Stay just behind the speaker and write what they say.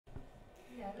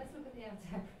Yeah, let's look at the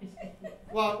outer.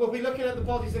 Well, we'll be looking at the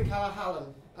bodies at Cladh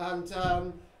Hallan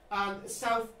and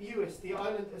South Uist, the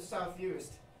island of South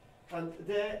Uist. And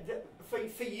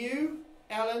for you,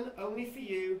 Ellen, only for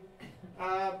you,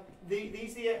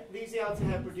 these are the Outer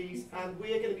Hebrides, and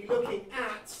we are going to be looking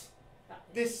at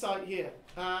this site here.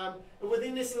 And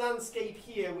within this landscape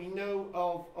here, we know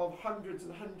of hundreds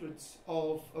and hundreds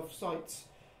of sites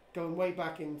going way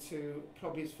back into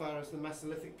probably as far as the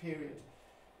Mesolithic period.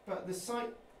 But the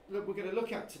site that we're going to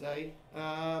look at today,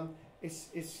 this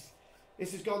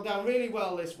has gone down really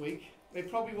well this week.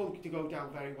 It probably won't go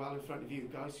down very well in front of you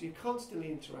guys. So you're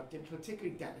constantly interrupting,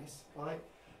 particularly Dennis, right?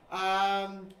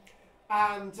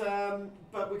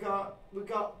 But we've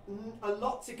got a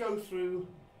lot to go through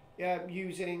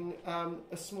using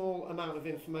a small amount of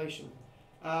information,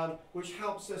 which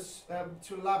helps us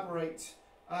to elaborate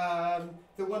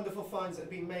the wonderful finds that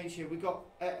have been made here. We've got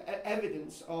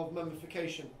evidence of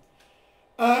mummification.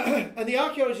 And the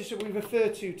archaeologist that we refer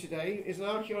to today is an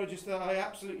archaeologist that I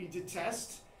absolutely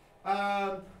detest,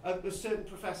 a certain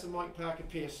Professor Mike Parker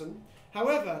Pearson.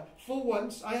 However, for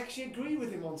once, I actually agree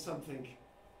with him on something.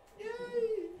 Yay!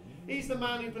 He's the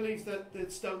man who believes that the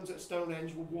stones at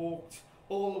Stonehenge were walked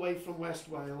all the way from West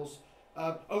Wales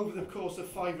over the course of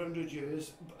 500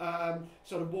 years,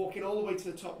 sort of walking all the way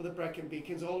to the top of the Brecon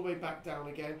Beacons, all the way back down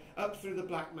again, up through the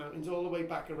Black Mountains, all the way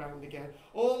back around again,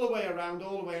 all the way around,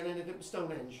 all the way, and ended up at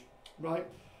Stonehenge, right?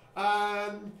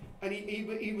 And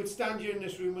he would stand here in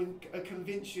this room and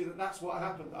convince you that that's what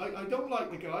happened. I don't like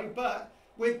the guy, but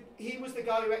he was the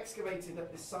guy who excavated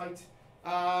at this site,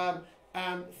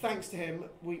 and thanks to him,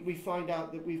 we find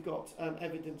out that we've got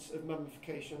evidence of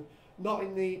mummification, not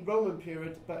in the Roman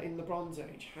period, but in the Bronze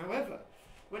Age. However,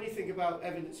 when you think about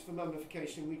evidence for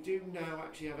mummification, we do now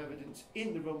actually have evidence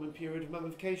in the Roman period of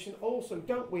mummification also,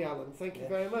 don't we, Alan? Thank you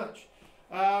very much.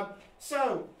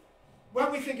 So,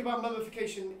 when we think about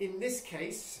mummification in this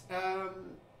case,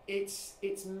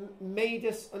 it's made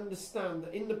us understand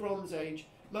that in the Bronze Age,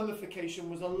 mummification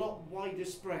was a lot wider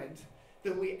spread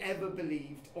than we ever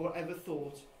believed or ever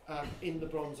thought in the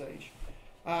Bronze Age.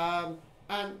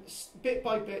 And bit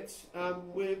by bit,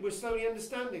 we're slowly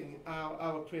understanding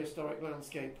our prehistoric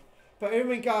landscape. But in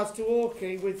regards to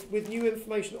Orkney, with new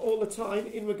information all the time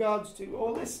in regards to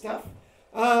all this stuff,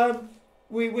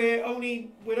 we're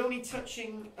only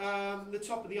touching the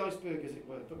top of the iceberg, as it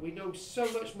were. But we know so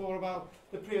much more about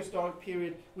the prehistoric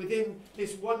period within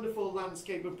this wonderful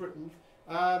landscape of Britain,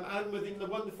 and within the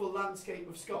wonderful landscape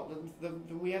of Scotland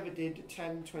than we ever did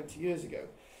 10, 20 years ago.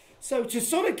 So to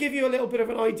sort of give you a little bit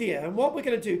of an idea, and what we're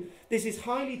going to do, this is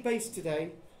highly based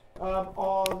today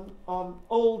on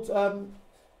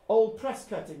old press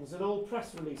cuttings and old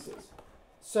press releases.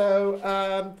 So,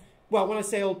 well, when I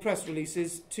say old press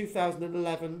releases,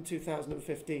 2011,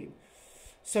 2015.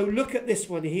 So look at this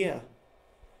one here.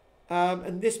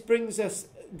 And this brings us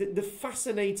the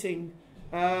fascinating...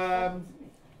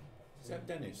 Is that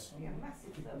Dennis? Yeah,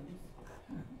 massive thumbs.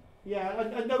 Yeah,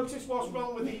 and notice what's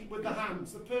wrong with the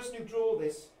hands. The person who drew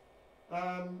this...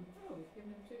 Oh, we've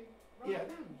given him two right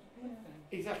hands. Yeah.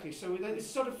 Exactly, so it's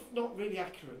sort of not really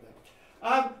accurate there.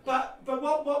 But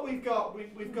what we've got,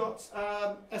 we've got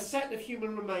a set of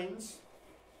human remains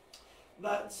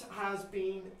that has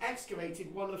been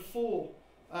excavated, one of 4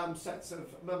 sets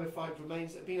of mummified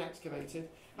remains that have been excavated,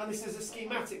 and this is a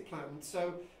schematic plan.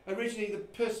 So originally the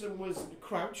person was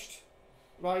crouched,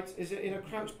 right, is in a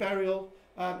crouched burial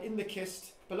in the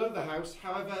kist below the house.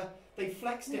 However, they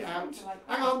flexed it out.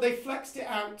 Hang on, they flexed it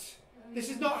out. This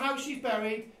is not how she's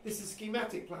buried, this is a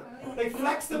schematic plan. They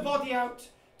flexed the body out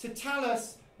to tell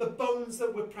us the bones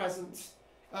that were present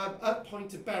at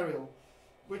point of burial,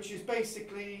 which is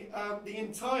basically the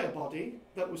entire body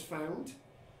that was found.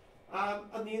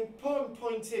 And the important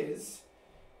point is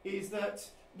that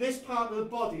this part of the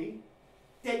body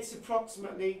dates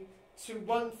approximately to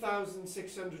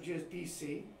 1,600 years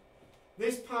BC.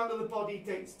 This part of the body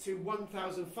dates to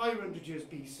 1,500 years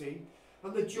BC.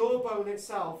 And the jawbone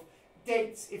itself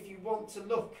dates, if you want to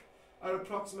look, at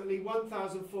approximately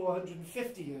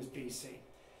 1,450 years BC.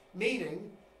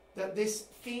 Meaning that this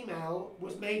female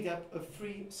was made up of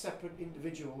 3 separate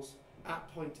individuals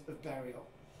at point of burial.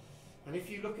 And if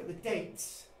you look at the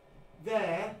dates,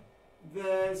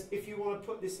 there's, if you want to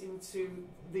put this into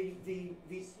the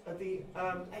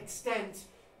extent,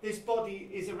 this body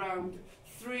is around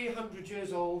 300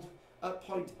 years old at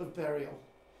point of burial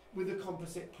with the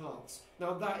composite parts.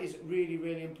 Now that is really,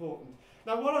 really important.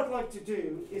 Now what I'd like to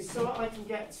do is, so that I can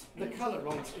get the colour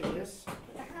right in this,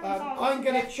 I'm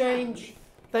going to change,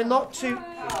 they're not too...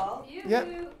 Carl, Yep.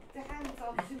 the hands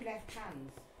are 2 left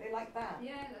hands. They like that.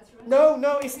 Yeah, that's right.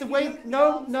 No, it's the way,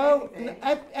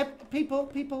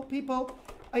 people.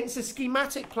 It's a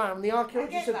schematic plan. The I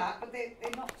archaeologists. get that, but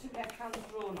they're not two left hands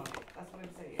drawn on it. That's what I'm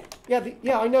saying. Yeah,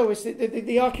 yeah, I know. It's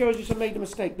the archaeologists have made a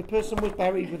mistake. The person was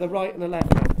buried with a right and a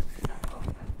left hand.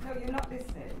 No, you're not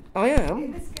listening. I am.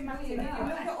 In the schematic, if you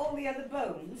look at all the other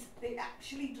bones, they've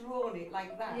actually drawn it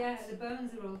like that. Yeah, the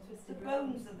bones are all twisted. The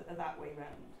bones are that way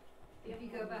round. If you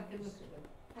go back and look at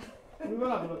them. We will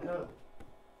have a look now.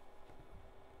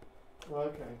 Well,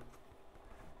 okay.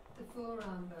 The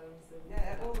forearm bones.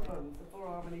 Yeah, all the bones. The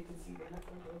forearm, and you can see the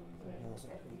knuckle bones.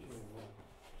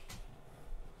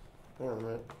 Hang on a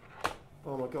minute.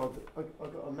 Oh my God, I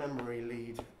got a memory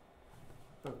lead.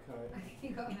 Okay. You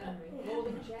got a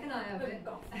memory. Can I have it?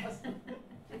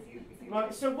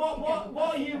 Right. So what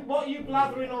are you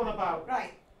blathering on about?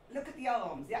 Right. Look at the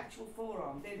arms, the actual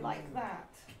forearm. They're like that.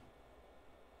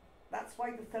 That's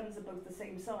why the thumbs are both the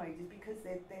same size. Is because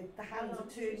the hands are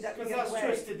turned up Because the that's other way.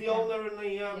 twisted. The ulnar and the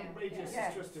radius Yeah.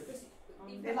 is twisted.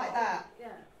 They're like that. Yeah.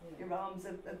 Your arms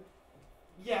are.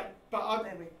 Yeah, but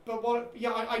There we.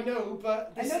 I know,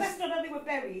 but I know that's not how they were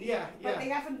buried. Yeah, But yeah. they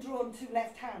haven't drawn two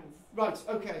left hands. Right.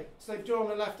 Okay. So they've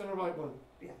drawn a left and a right one.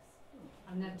 Yes.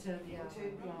 And then turn the arm.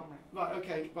 Turn the arm. Right.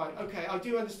 Okay. Right. Okay. I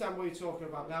do understand what you're talking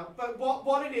about now. But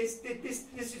what it is, this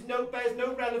is bears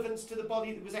no relevance to the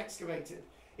body that was excavated.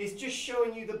 It's just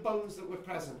showing you the bones that were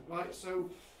present. Right. So,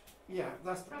 yeah,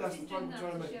 that's the point I'm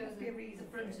trying to make. Must be a reason The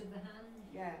for front it. of the hand.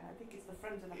 Yeah, I think it's the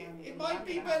front of the hand. It and might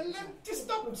the be, back but of the hand. just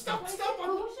stop.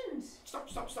 Important. Stop.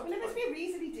 Well, there must be a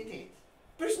reason he did it.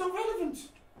 But it's not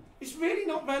relevant. It's really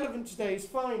not relevant today. It's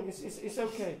fine. It's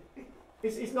okay.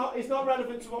 It's not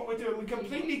relevant to what we're doing. We've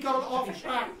completely gone off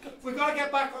track. We've got to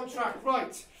get back on track.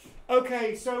 Right.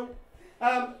 Okay. So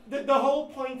the whole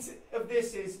point of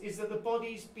this is that the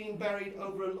body's been buried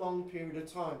over a long period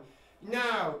of time.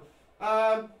 Now,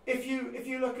 if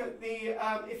you look at the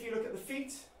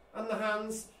feet and the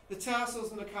hands, the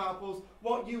tarsals and the carpals,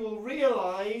 what you will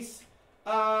realise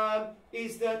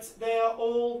is that they are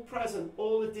all present.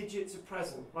 All the digits are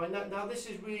present. Right now, this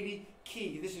is really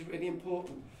key. This is really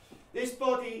important. This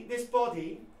part of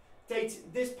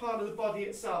the body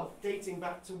itself, dating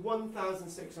back to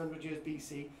 1,600 years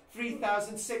BC,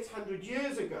 3,600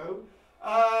 years ago.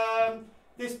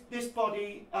 This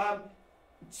body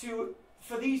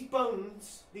for these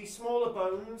bones, these smaller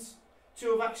bones,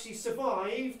 to have actually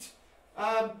survived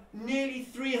nearly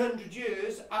 300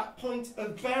 years at point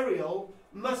of burial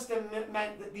must have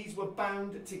meant that these were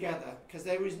bound together, because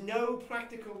there is no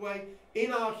practical way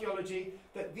in archaeology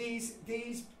that these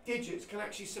digits can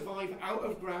actually survive out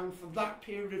of ground for that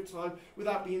period of time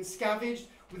without being scavenged,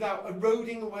 without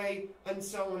eroding away, and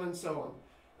so on and so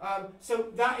on.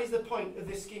 So that is the point of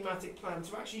this schematic plan,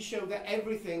 to actually show that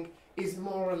everything is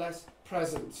more or less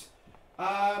present.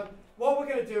 What we're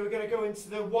going to do, we're going to go into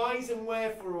the whys and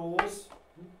wherefores.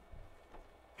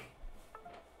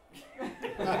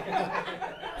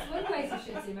 That's one way to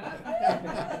shut him up.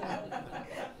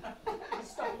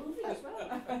 Stop moving as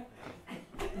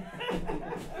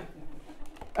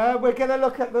well. We're going to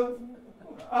look at the...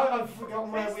 I've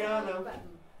forgotten where we are now.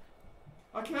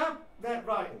 I can't...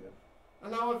 Right.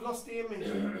 And now I've lost the image.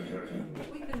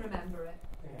 We can remember it.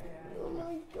 Oh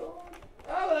my God.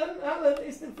 Alan,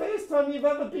 it's the first time you've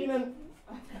ever been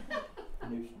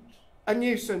a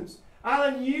nuisance.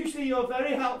 Alan, usually you're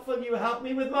very helpful. You help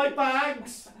me with my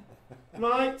bags.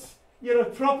 Right? You're a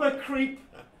proper creep.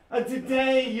 And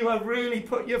today you have really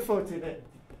put your foot in it.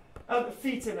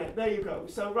 Feet in it. There you go.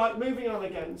 So, right, moving on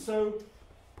again. So,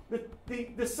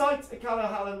 the site at Cladh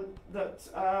Hallan that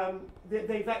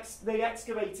they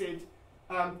excavated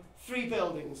 3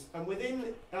 buildings, and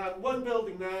within one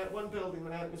building there,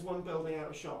 there's one building out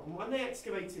of shot. And when they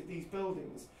excavated these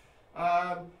buildings,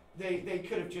 they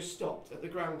could have just stopped at the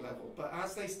ground level. But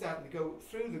as they started to go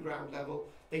through the ground level,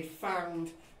 they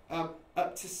found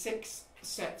up to 6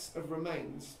 sets of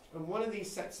remains. And one of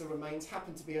these sets of remains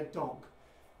happened to be a dog.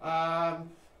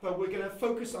 But we're going to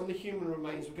focus on the human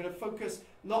remains. We're going to focus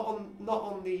not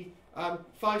on the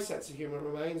 5 sets of human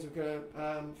remains. We're going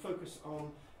to focus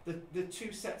on the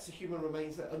 2 sets of human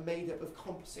remains that are made up of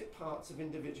composite parts of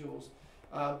individuals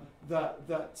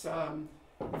that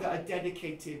are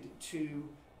dedicated to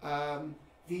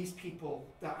these people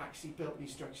that actually built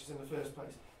these structures in the first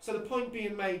place. So the point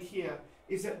being made here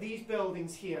is that these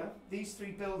buildings here, these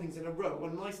 3 buildings in a row, a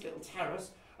nice little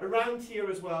terrace, around here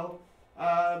as well,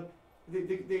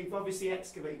 they've obviously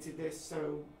excavated this,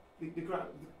 so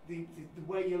the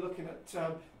way you're looking at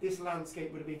this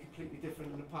landscape would have been completely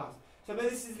different in the past. So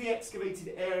this is the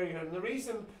excavated area, and the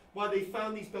reason why they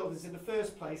found these buildings in the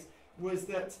first place was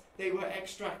that they were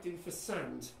extracting for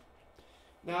sand.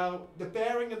 Now, the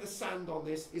bearing of the sand on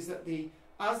this is that the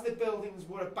as the buildings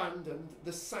were abandoned,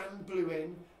 the sand blew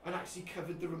in and actually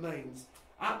covered the remains.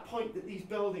 At the point that these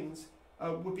buildings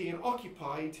were being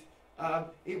occupied,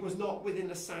 it was not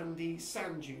within a sandy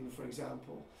sand dune, for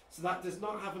example. So that does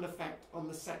not have an effect on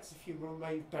the sets of human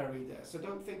remains buried there. So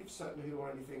don't think of Sutton Hoo or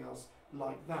anything else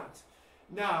like that.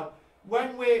 Now,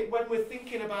 when we're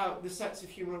thinking about the sets of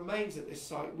human remains at this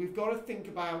site, we've got to think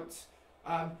about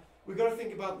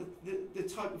the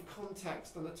type of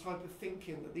context and the type of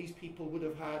thinking that these people would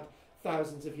have had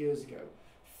thousands of years ago.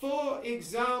 For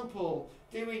example,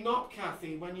 do we not,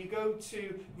 Kathy, when you go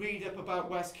to read up about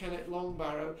West Kennet Long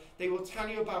Barrow, they will tell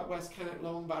you about West Kennet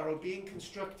Long Barrow being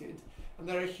constructed, and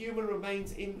there are human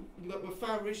remains that were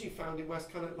originally found in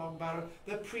West Kennet Long Barrow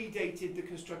that predated the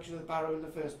construction of the barrow in the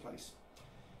first place,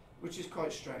 which is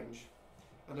quite strange.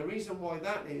 And the reason why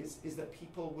that is that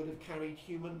people would have carried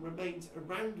human remains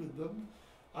around with them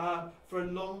for a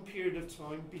long period of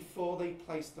time before they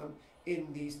placed them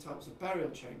in these types of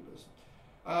burial chambers.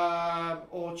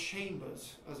 Or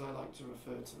chambers, as I like to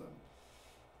refer to them.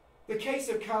 The case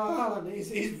of Cladh Hallan is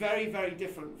very, very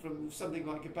different from something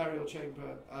like a burial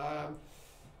chamber.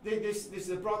 This is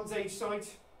a Bronze Age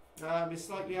site. It's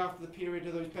slightly after the period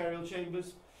of those burial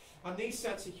chambers. And these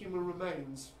sets of human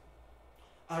remains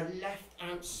are left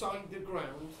outside the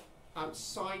ground,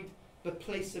 outside the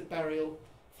place of burial,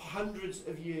 for hundreds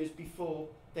of years before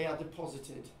they are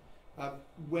deposited,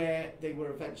 where they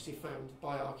were eventually found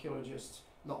by archaeologists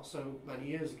not so many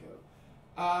years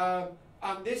ago.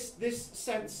 And this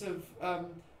sense of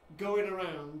going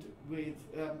around with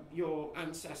your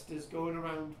ancestors, going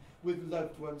around with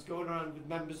loved ones, going around with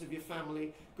members of your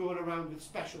family, going around with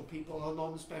special people or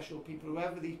non-special people,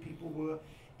 whoever these people were,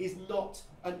 is not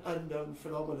an unknown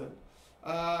phenomenon.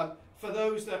 For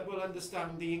those that will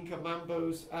understand the Inca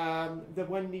Mambos, that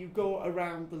when you go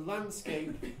around the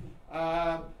landscape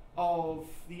of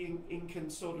the Incan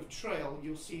sort of trail,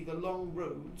 you'll see the long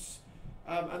roads,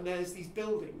 and there's these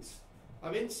buildings.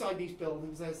 Inside these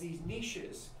buildings, there's these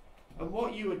niches. And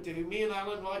what you would do, me and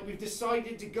Alan, right, we've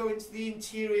decided to go into the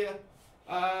interior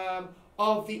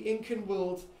of the Incan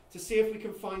world to see if we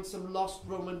can find some lost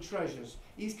Roman treasures.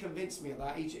 He's convinced me of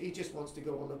that. He just wants to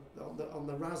go on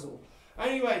the razzle.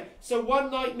 Anyway, so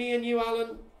one night, me and you,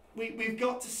 Alan, we've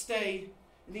got to stay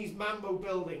in these Mambo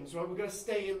buildings, right? We're going to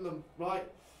stay in them, right?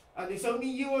 And it's only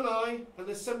you and I, and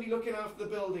there's somebody looking after the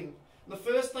building. And the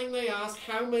first thing they ask,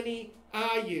 how many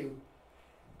are you?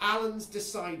 Alan's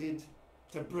decided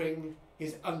to bring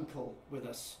his uncle with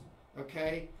us,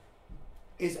 okay?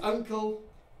 His uncle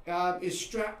is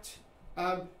strapped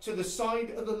to the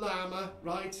side of the llama,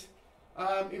 right?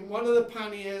 In one of the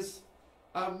panniers.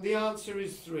 The answer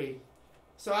is 3.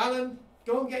 So Alan,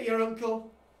 go and get your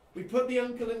uncle. We put the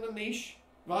uncle in the niche,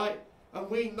 right? And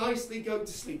we nicely go to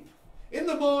sleep. In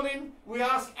the morning, we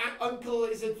ask Uncle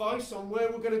his advice on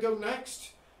where we're going to go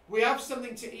next. We have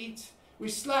something to eat. We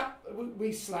strap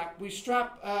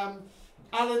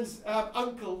Alan's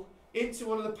uncle into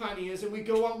one of the panniers, and we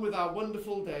go on with our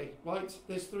wonderful day, right?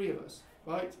 There's 3 of us,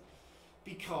 right?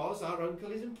 Because our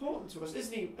uncle is important to us,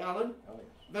 isn't he, Alan? Oh,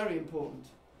 yes. Very important.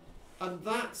 And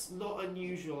that's not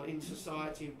unusual in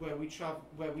society where we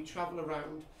travel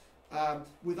around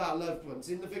with our loved ones.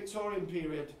 In the Victorian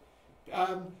period,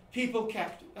 people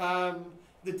kept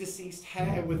the deceased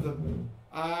hair with them,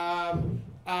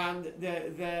 and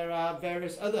there are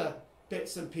various other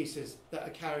bits and pieces that are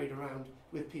carried around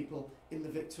with people in the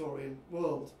Victorian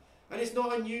world. And it's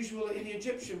not unusual in the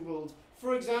Egyptian world.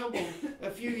 For example,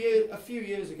 a few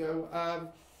years ago,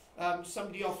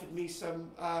 somebody offered me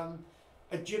some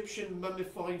Egyptian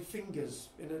mummified fingers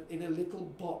in a little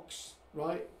box,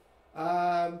 right?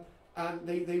 And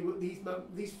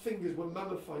these fingers were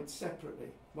mummified separately,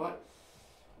 right?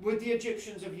 Would the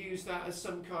Egyptians have used that as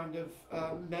some kind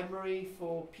of memory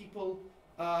for people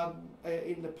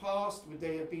in the past? Would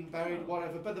they have been buried,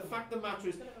 whatever? But the fact of the matter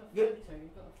is that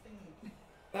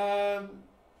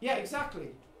yeah, exactly.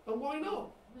 And why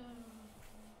not?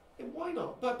 And why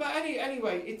not? But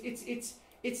anyway,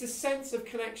 it's a sense of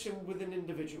connection with an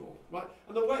individual, right?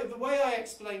 And the way I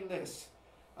explain this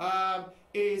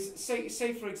is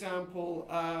say for example,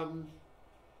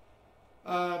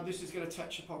 this is going to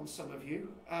touch upon some of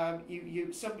you.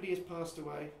 Somebody has passed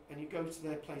away, and you go to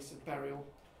their place of burial,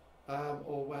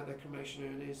 or where their cremation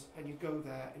urn is, and you go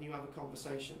there and you have a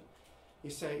conversation. You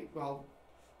say, well,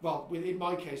 in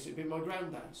my case, it'd be my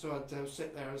granddad. So I'd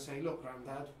sit there and say, look,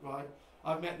 granddad, right?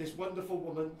 I've met this wonderful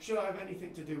woman. Should I have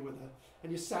anything to do with her?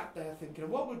 And you sat there thinking,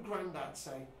 what would granddad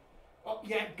say? Oh,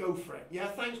 yeah, go for it. Yeah,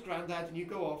 thanks, granddad. And you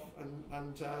go off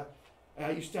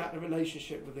and you start a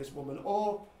relationship with this woman.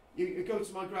 Or you go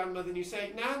to my grandmother and you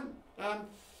say, Nan,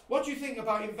 What do you think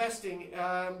about investing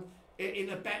in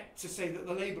a bet to say that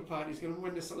the Labour Party is going to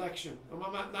win this election? And my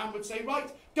man would say, right,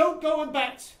 don't go and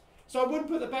bet. So I wouldn't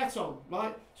put the bet on,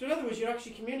 right? So in other words, you're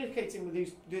actually communicating with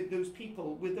those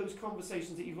people, with those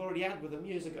conversations that you've already had with them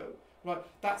years ago, right?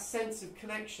 That sense of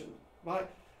connection, right?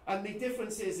 And the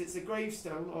difference is it's a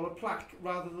gravestone or a plaque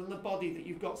rather than the body that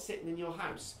you've got sitting in your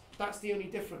house. That's the only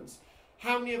difference.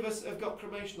 How many of us have got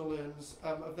cremational urns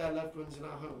of their loved ones in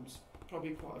our homes?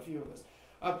 Probably quite a few of us.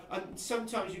 And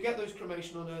sometimes you get those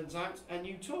cremational urns out and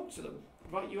you talk to them,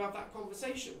 right? You have that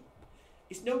conversation.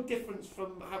 It's no different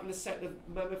from having a set of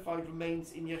mummified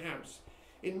remains in your house.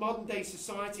 In modern day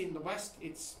society in the West,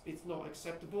 it's not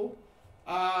acceptable.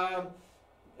 But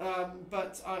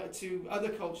to other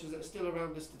cultures that are still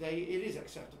around us today, it is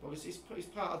acceptable. It's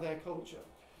part of their culture.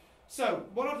 So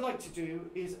what I'd like to do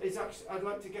is actually I'd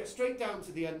like to get straight down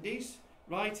to the undies,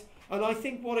 right? And I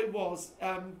think what it was,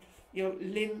 you know,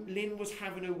 Lynn was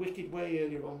having a wicked way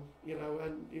earlier on, you know,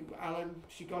 and Alan,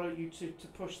 she got you to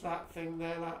push that thing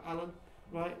there, Alan,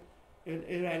 right? Her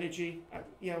energy,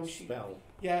 you know, Spell.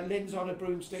 Yeah, Lynn's on a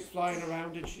broomstick flying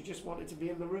around and she just wanted to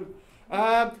be in the room.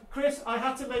 Chris, I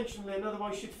had to mention Lynn,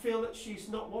 otherwise she'd feel that she's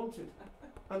not wanted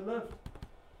and loved.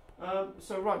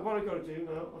 So right, what I've got to do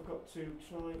now, I've got to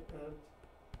try,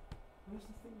 where's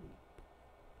the thing?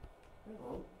 Hang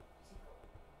on.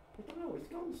 I don't know, it's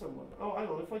gone somewhere. Oh, hang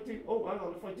on, if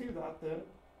I do that there,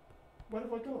 where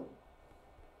have I gone?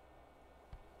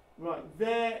 Right,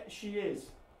 there she is.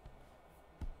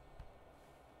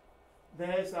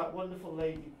 There's that wonderful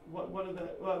lady. One of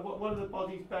the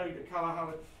bodies buried at KARL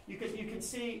Hallan. You can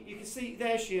see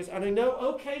there she is. And I know.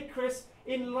 Okay, Chris,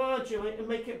 enlarge it and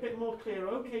make it a bit more clear.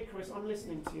 Okay, Chris, I'm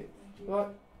listening to you.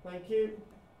 Right, thank you.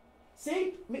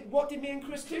 See, what did me and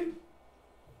Chris do?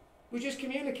 We just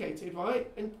communicated, right?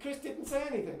 And Chris didn't say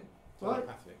anything, right?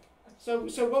 So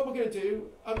what we're going to do?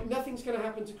 Nothing's going to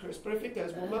happen to Chris, but if it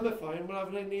does, we'll mummify and we'll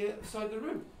have it on the other side of the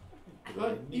room.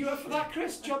 Right, you up for that,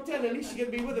 Chris? Job done. At least you're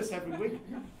going to be with us every week.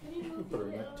 Can you move the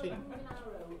arrow so that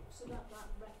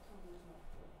rectangle is not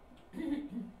full?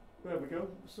 There we go,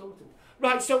 sorted.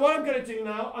 Right, so what I'm going to do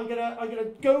now, I'm going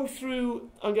to go through.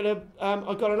 I've got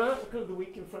an article of the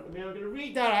week in front of me. I'm going to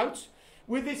read that out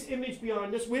with this image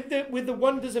behind us, with the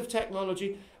wonders of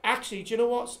technology. Actually, do you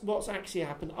know what's actually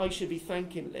happened? I should be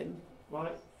thanking Lynn,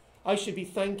 right? I should be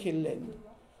thanking Lynn.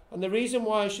 And the reason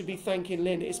why I should be thanking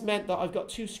Lynn, it's meant that I've got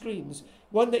two screens.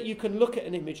 One that you can look at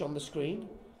an image on the screen,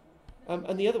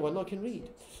 and the other one I can read.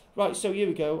 Right, so here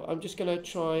we go. I'm just going to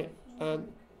try.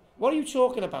 What are you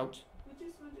talking about? We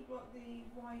just wondered what the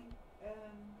white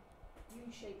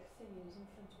U-shaped thing is in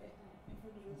front of it there. In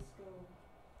front of the skull,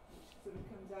 which sort of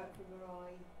comes out from her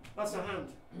eye. That's a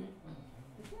hand.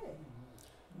 Is it?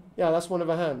 Yeah, that's one of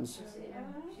her hands.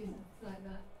 She's like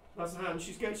that. That's a hand.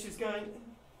 She's going.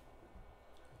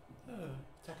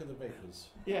 Attack of the Vapors.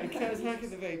 Yeah, attack of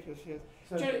the vapors. Yes.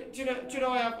 So, do you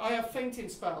know? I have fainting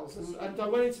spells, and I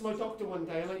went into my doctor one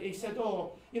day, and he said,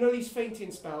 "Oh, you know these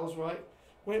fainting spells, right?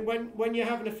 When you're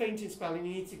having a fainting spell and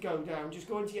you need to go down, just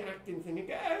go into your acting thing and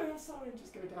go, oh, sorry, and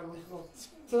just go down on the floor."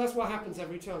 So that's what happens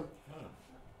every time. Ah.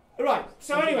 Right.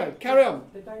 So anyway, carry on.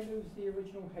 Did they lose the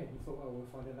original head? You thought, oh, we'll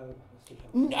find another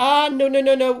one.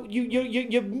 No.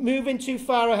 You're moving too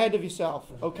far ahead of yourself.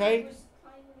 Okay.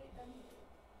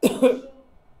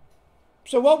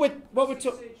 So what we're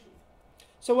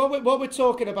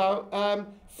talking about,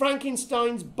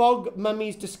 Frankenstein's bog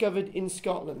mummies discovered in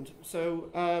Scotland. So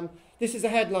this is the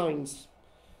headlines.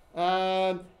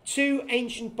 2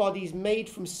 ancient bodies made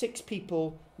from 6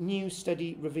 people, new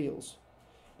study reveals.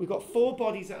 We've got 4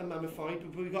 bodies that are mummified,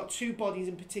 but we've got 2 bodies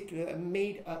in particular that are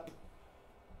made up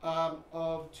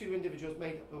of 2 individuals,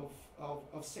 made up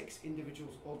of 6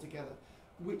 individuals altogether,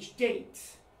 which date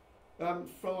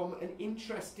from an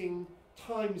interesting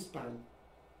time span.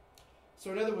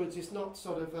 So in other words, it's not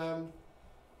sort of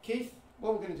Keith,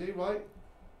 what we're going to do, right?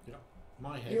 Yeah.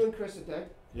 My head. You and Chris are dead,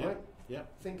 Yeah. right? Yeah.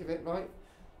 Think of it, right?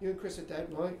 You and Chris are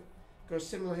dead, right? Got a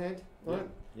similar head, right?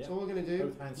 Yeah. So what we're going to do,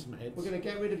 Both handsome heads. we're going to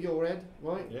get rid of your head,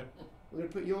 right? Yeah. We're going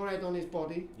to put your head on his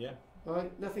body, Yeah.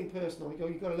 right? Nothing personal.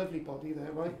 You've got a lovely body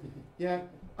there, right? Yeah.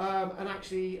 And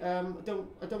actually, I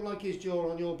don't like his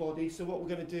jaw on your body. So what we're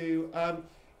going to do,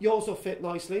 yours will fit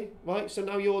nicely, right? So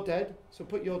now you're dead. So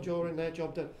put your jaw in there.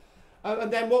 Job done.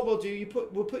 And then what we'll do,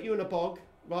 we'll put you in a bog,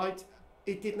 right?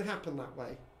 It didn't happen that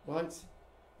way, right?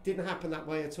 Didn't happen that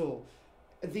way at all.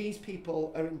 These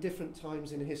people are in different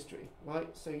times in history,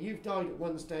 right? So you've died at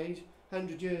one stage,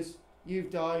 100 years, you've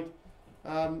died,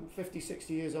 50,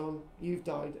 60 years on, you've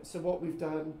died. So what we've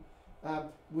done,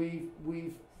 we've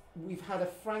had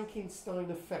a Frankenstein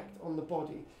effect on the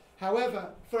body.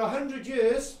 However, for 100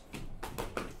 years,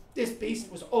 this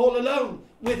beast was all alone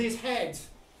with his head,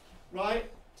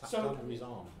 right? Tapped So- under his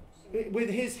arm. With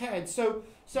his head. So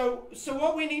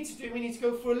what we need to do, we need to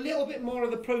go for a little bit more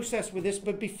of the process with this,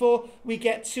 but before we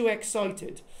get too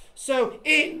excited. So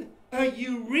in a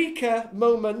eureka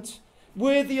moment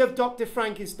worthy of Dr.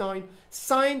 Frankenstein,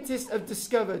 scientists have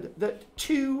discovered that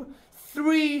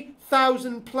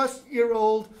 3,000 plus year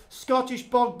old Scottish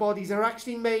bog bodies are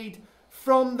actually made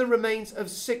from the remains of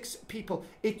 6 people.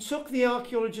 It took the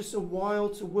archaeologists a while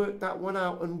to work that one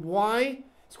out. And why?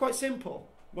 It's quite simple,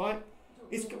 right?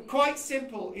 It's quite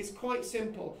simple. It's quite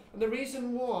simple. And the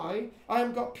reason why, I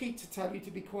haven't got Pete to tell you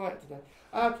to be quiet today.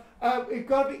 We've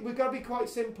got to be quite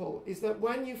simple. Is that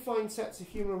when you find sets of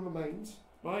human remains,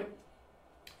 right?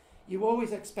 You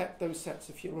always expect those sets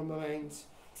of human remains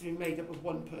to be made up of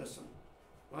one person,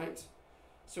 right?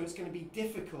 So it's going to be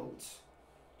difficult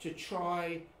to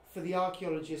try for the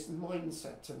archaeologist's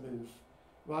mindset to move,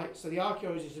 right? So the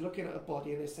archaeologist is looking at a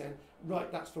body and they're saying, right,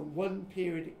 that's from one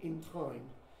period in time.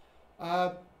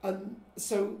 And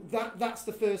so that's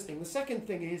the first thing. The second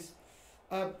thing is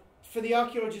for the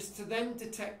archaeologists to then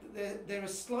detect that there are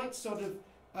slight sort of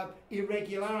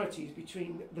irregularities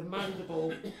between the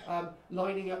mandible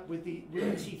lining up with the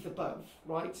teeth above,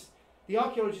 right? The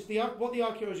archaeologist, what the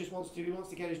archaeologist wants to do, he wants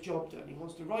to get his job done. He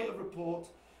wants to write a report.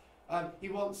 He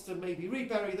wants to maybe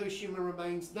rebury those human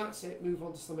remains. That's it. Move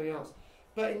on to something else.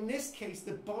 But in this case,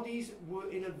 the bodies were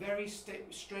in a very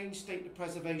strange state of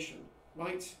preservation,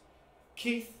 right?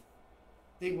 Keith,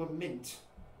 they were mint,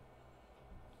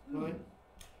 right?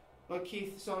 Right,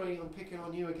 Keith, sorry, I'm picking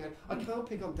on you again. I can't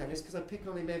pick on Dennis because I pick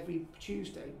on him every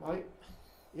Tuesday, right?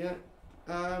 Yeah.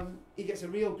 He gets a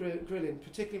real grilling,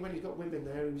 particularly when he's got women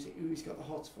there who he's got the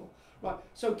hots for. Right,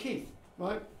 so Keith,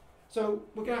 right? So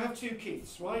we're going to have 2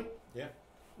 Keiths, right? Yeah.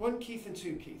 1 Keith and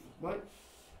 2 Keith, right?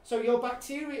 So your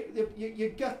bacteria,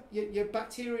 your gut, your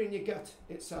bacteria in your gut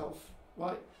itself,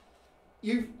 right?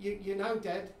 You're now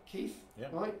dead, Keith, Yeah.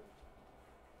 right?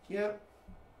 Yeah.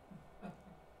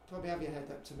 Probably have your head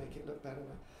up to make it look better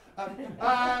now.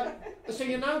 So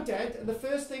you're now dead, and the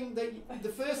first thing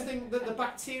that the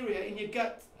bacteria in your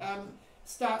gut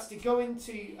starts to go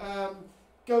into,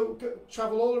 go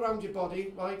travel all around your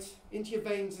body, right, into your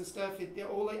veins and stuff.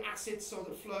 All the acids sort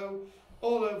of flow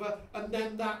all over, and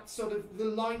then that sort of the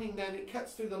lining. Then it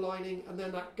cuts through the lining, and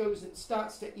then that goes. It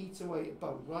starts to eat away at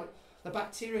bone, right? The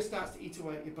bacteria starts to eat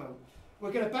away at your bone.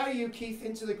 We're going to bury you, Keith,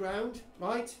 into the ground,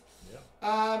 right?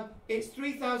 Yeah. It's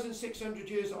 3,600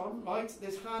 years on, right?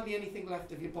 There's hardly anything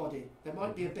left of your body. There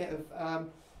might be a bit of,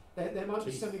 there might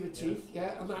be Teeth, something with yeah. teeth,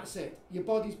 yeah, and that's it. Your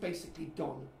body's basically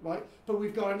gone, right? But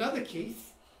we've got another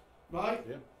Keith, right?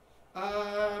 Yeah.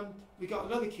 We've got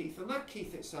another Keith, and that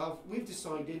Keith itself, we've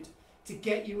decided to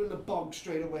get you in the bog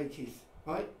straight away, Keith,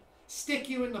 right? Stick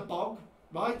you in the bog,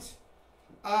 right?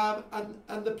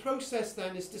 And the process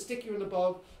then is to stick you in the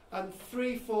bog, and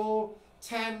 3, 4,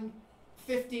 10,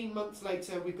 15 months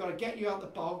later, we've got to get you out the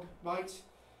bog, right?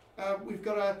 We've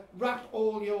got to wrap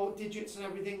all your digits and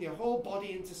everything, your whole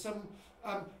body into some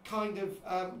kind of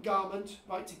garment,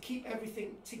 right, to keep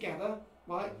everything together,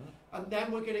 right? Mm-hmm. And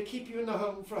then we're going to keep you in the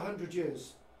home for 100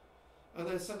 years. And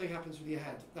then something happens with your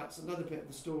head. That's another bit of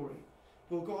the story.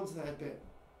 We'll go on to that bit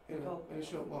in a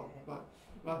short while, right?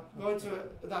 Right, go into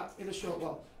that in a short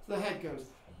while. So the head goes.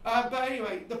 But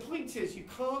anyway, the point is you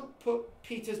can't put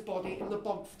Peter's body in the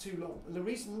bog for too long. And the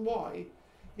reason why,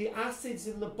 the acids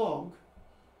in the bog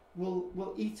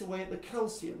will eat away at the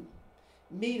calcium,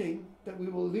 meaning that we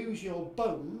will lose your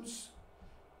bones,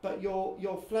 but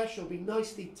your flesh will be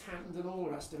nicely tanned and all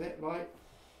the rest of it, right?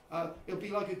 It'll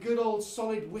be like a good old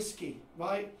solid whiskey,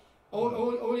 right?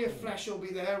 All your flesh will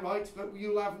be there, right? But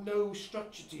you'll have no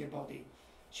structure to your body.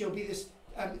 She'll be this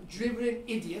dribbling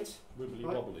idiot. Wibbly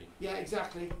right? wobbly. Yeah,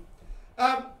 exactly.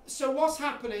 So what's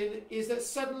happening is that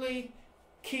suddenly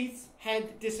Keith's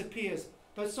head disappears.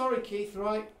 But sorry, Keith,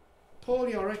 right? Paul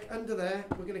Yorick under there.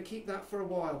 We're going to keep that for a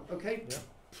while, okay? Yeah.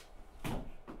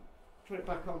 Put it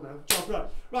back on now. Job done.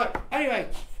 Right. Anyway,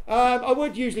 I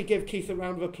would usually give Keith a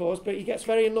round of applause, but he gets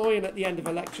very annoying at the end of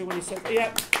a lecture when he says,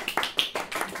 "Yeah."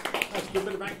 That's a good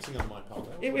bit of acting on my part.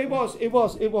 It was.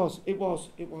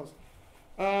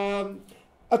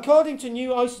 According to new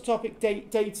isotopic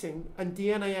dating and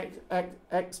DNA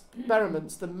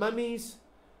experiments, the mummies,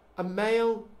 a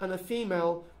male and a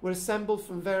female, were assembled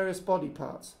from various body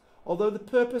parts, although the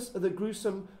purpose of the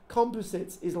gruesome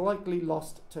composites is likely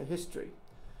lost to history.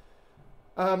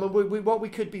 And what we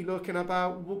could be looking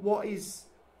about, what is,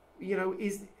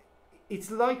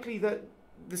 it's likely that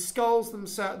the skulls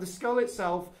themselves, the skull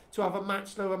itself, to have a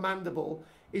matched lower mandible,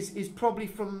 is probably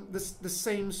from the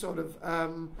same sort of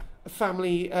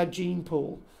family gene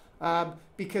pool.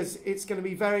 because it's going to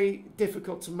be very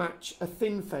difficult to match a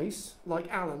thin face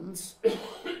like Alan's.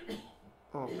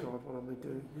 Oh God, what am I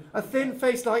doing? A thin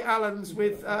face like Alan's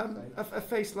with a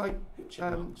face like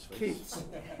Keith's.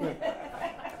 Yeah.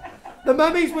 The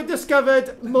mummies were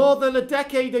discovered more than a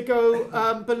decade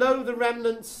ago below the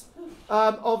remnants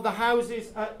of the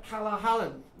houses at Cladh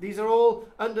Hallan. These are all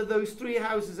under those 3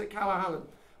 houses at Cladh Hallan.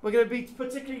 We're going to be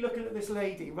particularly looking at this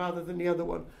lady rather than the other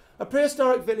one. A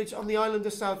prehistoric village on the island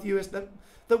of South Uist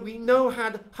that we know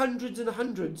had hundreds and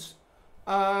hundreds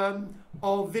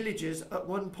of villages at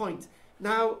one point.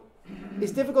 Now,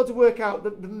 it's difficult to work out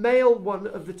that the male one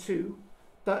of the 2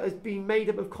 that has been made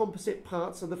up of composite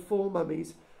parts of the 4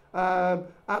 mummies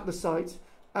at the site,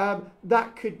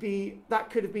 that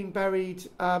could have been buried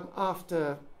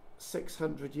after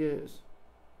 600 years.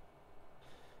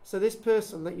 So this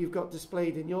person that you've got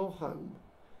displayed in your home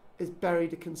is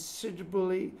buried a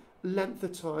considerably length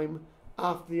of time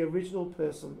after the original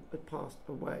person had passed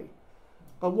away.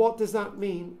 And what does that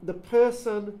mean? The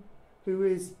person who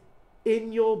is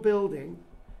in your building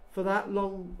for that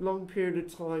long period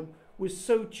of time was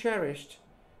so cherished,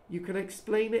 you can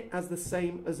explain it as the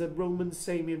same as a Roman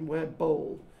Samian ware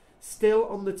bowl still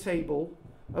on the table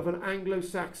of an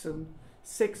Anglo-Saxon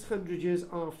 600 years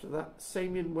after that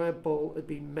Samian ware bowl had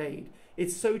been made.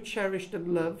 It's so cherished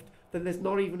and loved that there's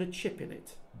not even a chip in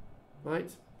it, right?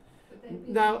 But they'd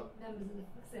be Now, members of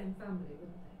the same family,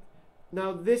 wouldn't they?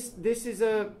 now this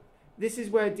is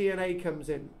where DNA comes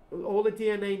in. All the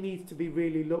DNA needs to be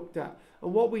really looked at,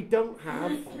 and what we don't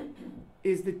have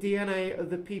is the DNA of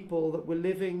the people that were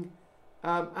living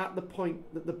at the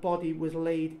point that the body was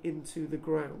laid into the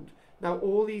ground. Now,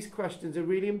 all these questions are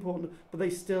really important, but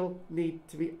they still need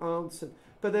to be answered.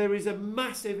 But there is a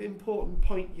massive important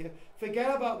point here.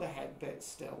 Forget about the head bit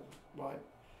still, right?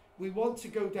 We want to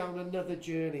go down another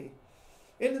journey.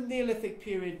 In the Neolithic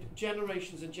period,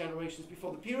 generations and generations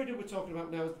before, the period that we're talking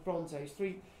about now is the Bronze Age,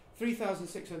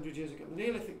 3,600 years ago. The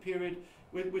Neolithic period,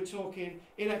 we're talking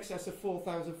in excess of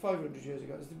 4,500 years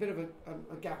ago. There's a bit of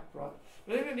a gap, right?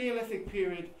 But in the Neolithic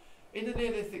period,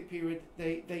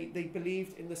 they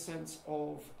believed in the sense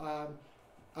of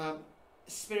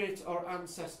spirit or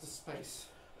ancestor space.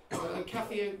 And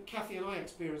Kathy and I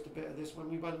experienced a bit of this when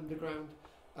we went underground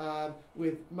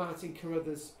with Martin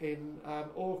Carruthers in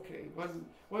Orkney. When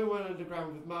we went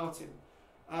underground with Martin,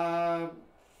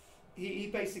 he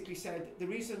basically said the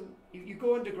reason you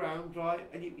go underground, right,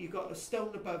 and you've got a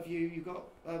stone above you, you've got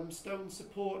stone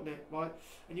supporting it, right,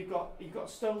 and you've got a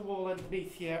stone wall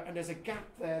underneath here, and there's a gap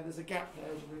there, there's a gap there,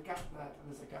 there's a gap there,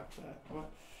 and there's a gap there, right.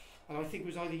 And I think it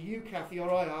was either you, Kathy, or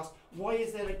I asked, why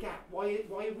is there a gap? Why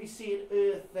are we seeing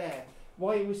earth there?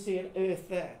 Why are we seeing earth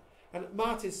there? And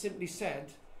Martin simply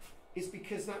said, it's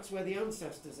because that's where the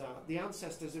ancestors are. The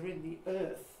ancestors are in the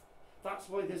earth. That's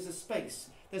why there's a space.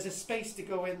 There's a space to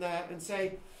go in there and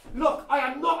say, look, I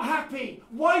am not happy.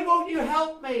 Why won't you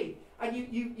help me? And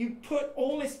you put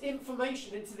all this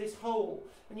information into this hole,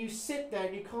 and you sit there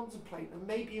and you contemplate, and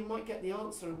maybe you might get the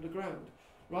answer underground,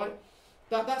 right?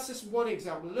 That's just one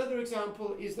example. Another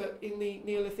example is that in the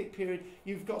Neolithic period,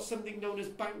 you've got something known as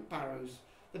bank barrows.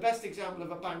 The best example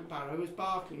of a bank barrow is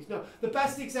Barclays. No, the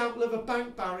best example of a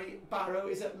bank barrow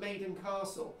is at Maiden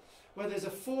Castle, where there's a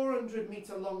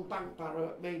 400-metre long bank barrow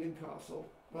at Maiden Castle,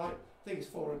 right? I think it's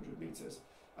 400 metres.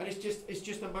 And it's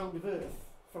just a mound of earth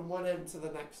from one end to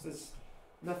the next. There's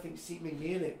nothing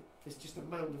seemingly in it. It's just a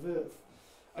mound of earth.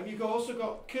 And you've also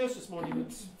got Cursus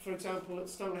monuments, for example, at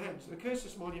Stonehenge. The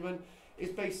Cursus monument is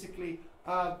basically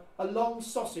a long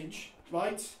sausage,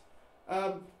 right,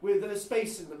 with a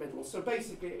space in the middle. So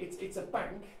basically, it's a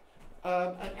bank,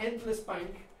 an endless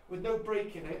bank with no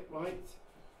break in it, right?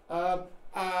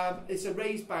 It's a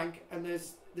raised bank, and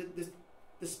there's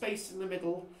the space in the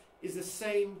middle is the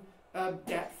same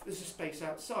depth as the space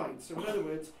outside. So in other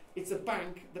words, it's a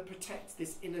bank that protects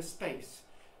this inner space,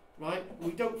 right?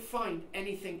 We don't find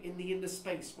anything in the inner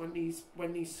space when these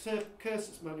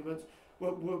Cursus monuments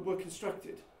were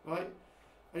constructed, right?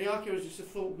 And the archaeologists have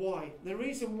thought, why? The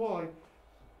reason why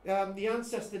the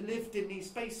ancestor lived in these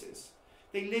spaces.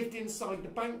 They lived inside the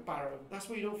bank barrow. That's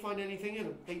why you don't find anything in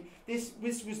them. This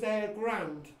was their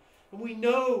ground. And we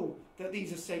know that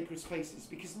these are sacred spaces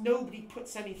because nobody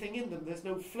puts anything in them. There's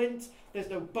no flint, there's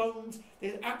no bones.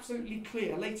 They're absolutely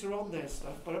clear. Later on there's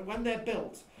stuff. But when they're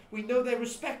built, we know they're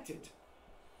respected.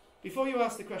 Before you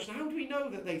ask the question, how do we know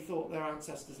that they thought their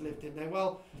ancestors lived in there?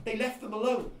 Well, they left them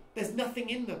alone. There's nothing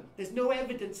in them. There's no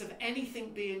evidence of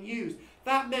anything being used.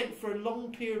 That meant for a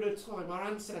long period of time, our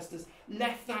ancestors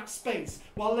left that space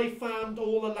while they farmed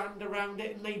all the land around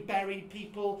it and they buried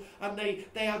people and they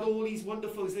had all these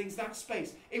wonderful things. That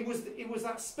space. It was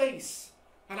that space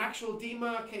an actual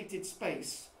demarcated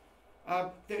space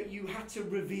that you had to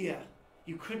revere.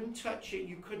 You couldn't touch it,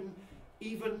 you couldn't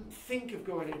even think of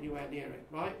going anywhere near it,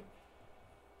 right?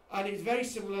 And it's very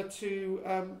similar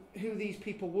to who these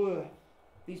people were,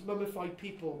 these mummified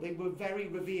people. They were very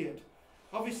revered.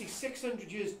 Obviously, 600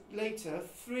 years later,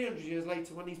 300 years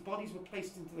later, when these bodies were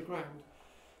placed into the ground,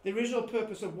 the original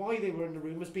purpose of why they were in the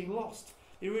room has been lost.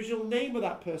 The original name of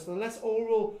that person, unless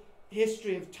oral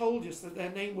history have told us that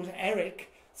their name was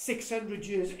Eric 600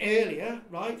 years earlier,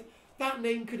 right? That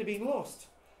name could have been lost.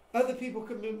 Other people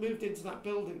could have moved into that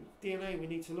building. DNA, we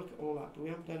need to look at all that, but we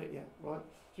haven't done it yet, right?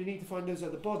 So we need to find those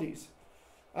other bodies.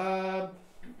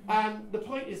 And the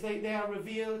point is they are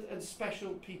revered and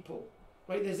special people,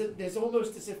 right? There's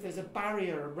almost as if there's a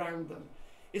barrier around them.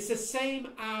 It's the same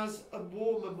as a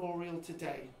war memorial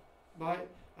today, right?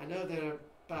 I know they're a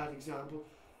bad example.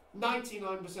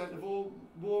 99% of all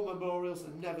war memorials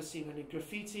have never seen any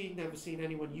graffiti, never seen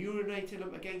anyone urinating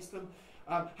up against them,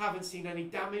 haven't seen any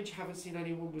damage, haven't seen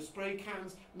anyone with spray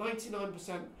cans.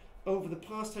 99% over the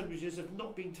past 100 years have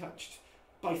not been touched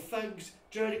by thugs,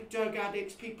 drug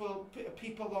addicts, people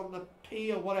on the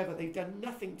P or whatever. They've done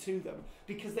nothing to them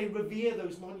because they revere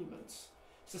those monuments.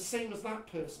 It's the same as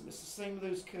that person. It's the same with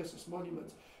those cursus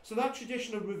monuments. So that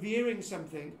tradition of revering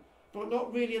something, but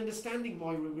not really understanding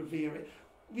why we revere it.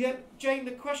 Jane,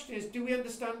 the question is, do we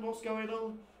understand what's going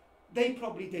on? They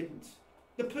probably didn't.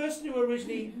 The person who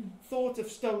originally thought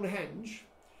of Stonehenge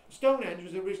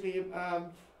was originally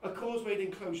a causewayed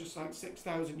enclosure site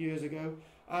 6,000 years ago.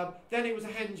 Then it was a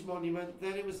henge monument,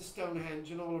 then it was the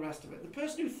Stonehenge and all the rest of it. The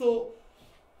person who thought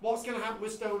what's going to happen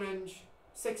with Stonehenge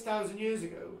 6,000 years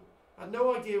ago had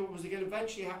no idea what was going to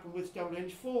eventually happen with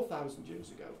Stonehenge 4,000 years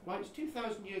ago. Right? It's a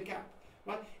 2,000-year gap.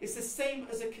 Right? It's the same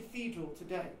as a cathedral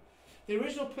today. The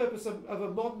original purpose of a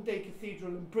modern-day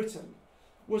cathedral in Britain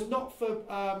was not for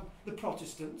the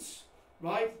Protestants,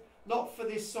 right? Not for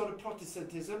this sort of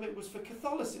Protestantism. It was for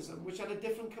Catholicism, which had a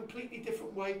completely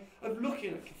different way of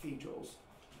looking at cathedrals.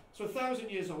 So 1,000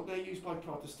 years on, they're used by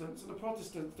Protestants, and the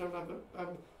Protestants don't have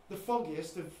the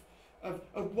foggiest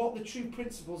of what the true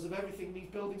principles of everything in these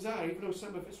buildings are, even though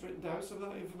some of it's written down, some of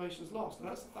that information is lost, and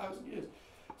that's 1,000 years.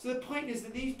 So the point is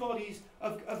that these bodies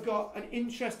have got an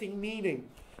interesting meaning,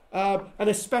 and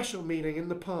a special meaning in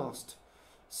the past.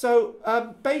 So,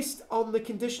 based on the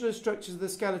condition and structures of the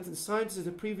skeleton, scientists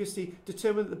have previously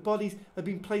determined that the bodies have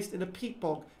been placed in a peat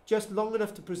bog just long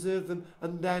enough to preserve them,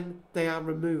 and then they are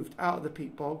removed out of the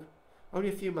peat bog, only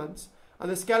a few months,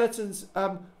 and the skeletons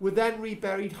were then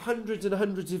reburied hundreds and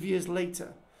hundreds of years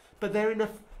later. But they're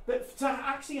enough to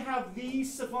actually have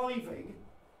these surviving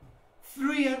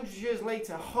 300 years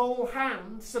later, whole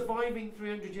hand surviving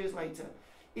 300 years later,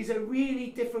 is a really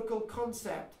difficult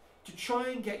concept to try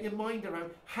and get your mind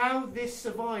around how this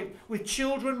survived with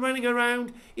children running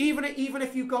around, even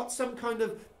if you've got some kind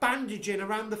of bandaging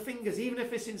around the fingers, even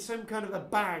if it's in some kind of a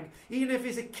bag, even if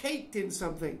it's caked in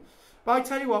something. But I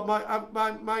tell you what,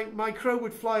 my crow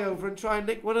would fly over and try and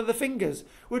nick one of the fingers,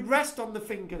 would rest on the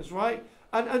fingers, right?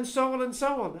 And so on and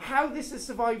so on. How this has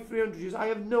survived 300 years, I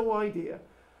have no idea.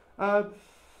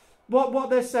 What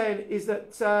they're saying is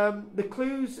that the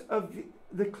clues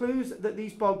that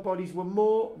these bog bodies were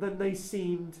more than they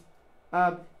seemed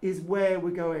is where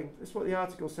we're going. That's what the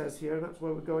article says here, and that's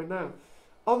where we're going now.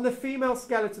 On the female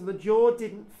skeleton, the jaw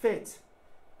didn't fit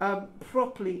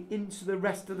properly into the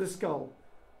rest of the skull.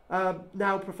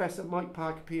 Now Professor Mike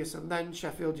Parker Pearson, then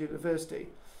Sheffield University.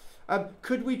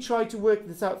 Could we try to work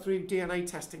this out through DNA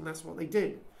testing? That's what they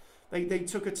did. They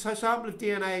took a sample of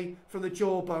DNA from the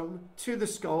jawbone to the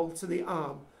skull to the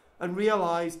arm and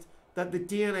realised that the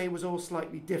DNA was all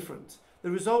slightly different.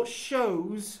 The result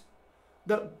shows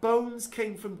that bones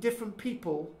came from different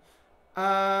people,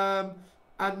 and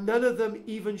none of them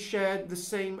even shared the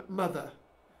same mother.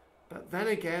 But then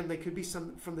again, they could be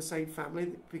some from the same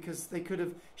family, because they could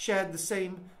have shared the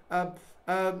same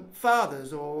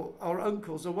fathers or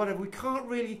uncles or whatever. We can't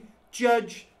really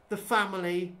judge the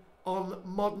family on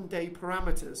modern day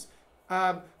parameters,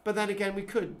 but then again we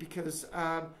could, because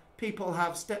people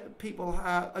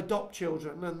adopt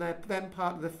children and they're then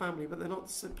part of the family, but they're not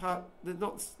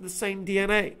the same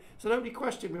DNA. So nobody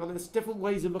questioned me on this. Different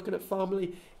ways of looking at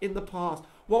family in the past.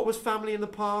 What was family in the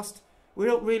past? We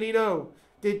don't really know.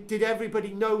 Did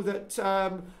everybody know that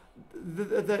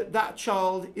that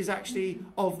child is actually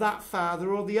of that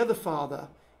father or the other father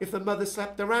if the mother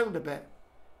slept around a bit?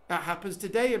 That happens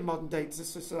today in modern day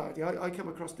society. I come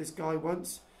across this guy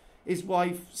once. His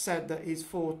wife said that his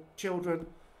 4 children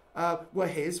were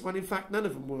his, when in fact none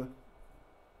of them were.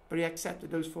 But he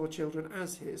accepted those 4 children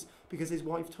as his because his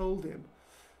wife told him.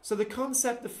 So the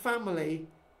concept of family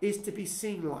is to be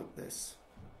seen like this.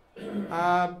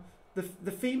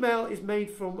 The female is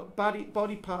made from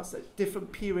body parts at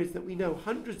different periods that we know,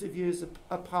 hundreds of years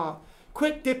apart.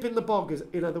 Quick dip in the bog,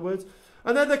 in other words.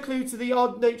 Another clue to the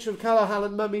odd nature of Cladh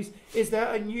Hallan mummies is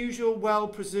their unusual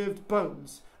well-preserved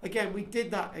bones. Again, we did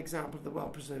that example of the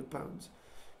well-preserved bones.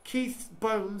 Keith's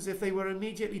bones, if they were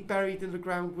immediately buried in the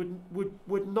ground,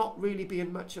 would not really be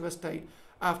in much of a state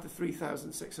after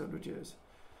 3,600 years.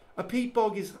 A peat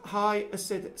bog is high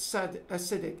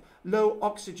acidic, low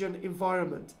oxygen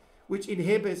environment, which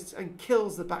inhibits and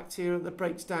kills the bacteria that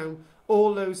breaks down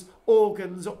all those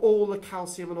organs, all the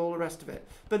calcium and all the rest of it.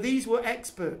 But these were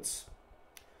experts.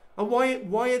 And why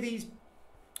are these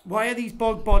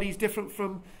bog bodies different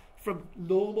from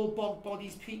normal bog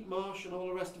bodies, peat marsh and all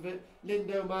the rest of it,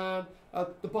 Lindo Man,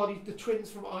 the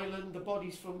twins from Ireland, the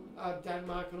bodies from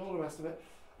Denmark and all the rest of it?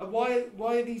 And why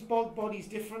are these bog bodies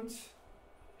different?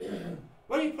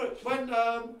 When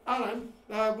Alan,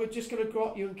 we're just going to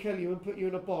grot you and kill you and put you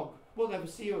in a bog. We'll never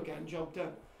see you again, job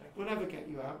done. We'll never get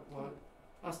you out, right?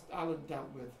 That's Alan dealt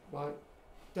with, right?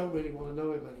 Don't really want to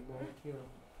know him anymore, you know.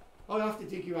 I'll have to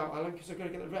dig you out, Alan, because I'm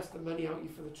going to get the rest of the money out of you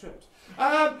for the trips.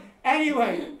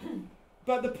 Anyway,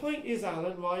 but the point is,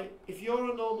 Alan, right, if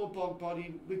you're a normal bog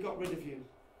body, we got rid of you.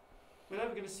 We're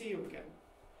never going to see you again.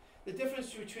 The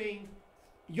difference between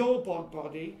your bog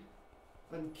body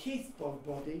and Keith's bog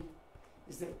body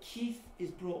is that Keith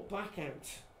is brought back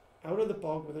out of the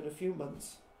bog within a few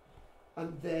months,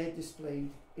 and they're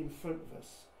displayed in front of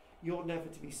us. You're never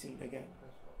to be seen again.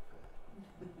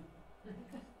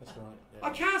 That's right. Yeah. I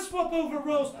can't swap over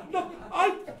roles. Look,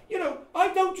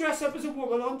 I don't dress up as a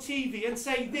woman on TV and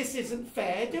say this isn't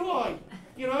fair, do I?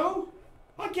 You know,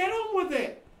 I get on with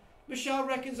it. Michelle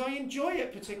reckons I enjoy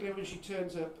it, particularly when she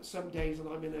turns up some days and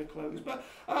I'm in her clothes. But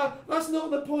that's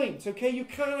not the point, okay? You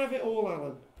can't have it all,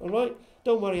 Alan. All right?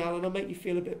 Don't worry, Alan. I'll make you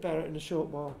feel a bit better in a short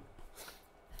while.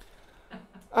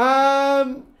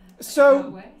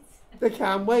 They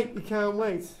can't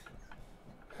wait.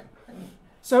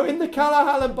 So in the Cladh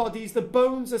Hallan bodies, the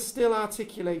bones are still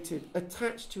articulated,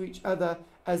 attached to each other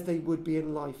as they would be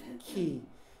in life. Key.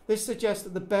 This suggests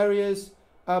that the buriers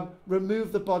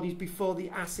removed the bodies before the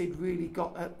acid really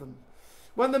got at them.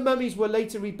 When the mummies were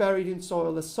later reburied in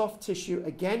soil, the soft tissue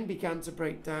again began to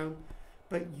break down,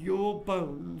 but your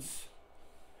bones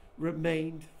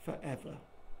remained forever.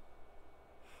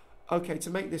 Okay, to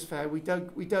make this fair, we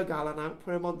dug Alan out,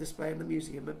 put him on display in the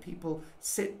museum, and people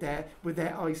sit there with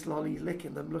their ice lollies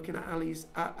licking them, looking at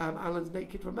Alan's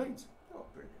naked remains. Oh,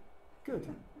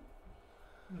 brilliant.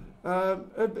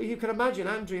 Good. You can imagine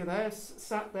Andrea there,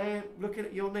 sat there, looking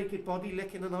at your naked body,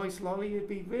 licking an ice lolly. You'd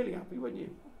be really happy, wouldn't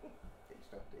you?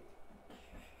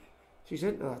 She's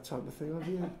into that type of thing, aren't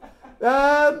you?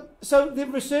 So the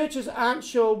researchers aren't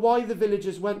sure why the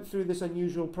villagers went through this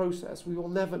unusual process. We will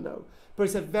never know. But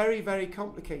it's a very, very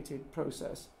complicated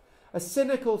process. A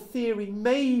cynical theory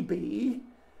may be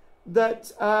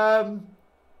that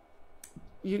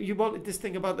you wanted this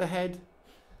thing about the head.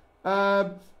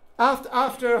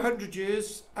 After 100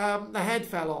 years, the head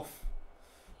fell off.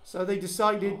 So they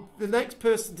decided the next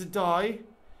person to die,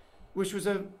 which was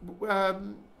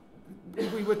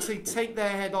we would take their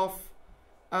head off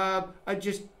and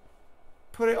just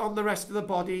put it on the rest of the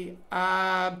body,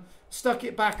 stuck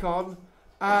it back on,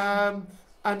 but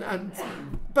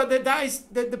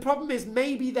the problem is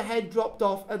maybe the head dropped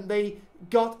off and they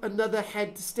got another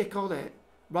head to stick on it,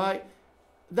 right?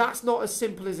 That's not as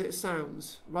simple as it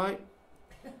sounds, right?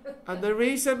 And the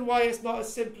reason why it's not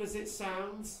as simple as it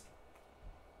sounds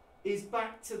is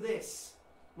back to this,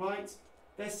 right?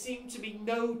 There seemed to be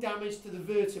no damage to the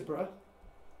vertebra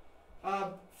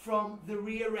from the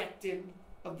re-erecting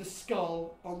of the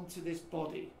skull onto this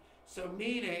body. So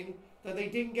meaning that they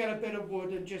didn't get a bit of wood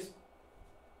and just,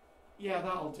 yeah,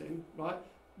 that'll do, right?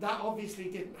 That obviously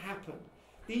didn't happen.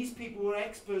 These people were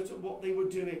experts at what they were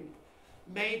doing.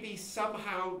 Maybe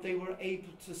somehow they were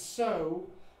able to sew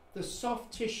the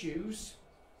soft tissues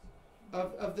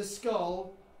of the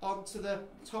skull onto the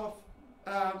tough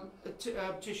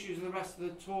tissues of the rest of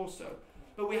the torso.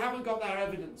 But we haven't got that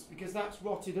evidence because that's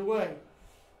rotted away.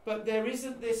 But there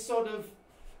isn't this sort of,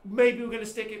 maybe we're going to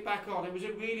stick it back on. It was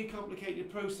a really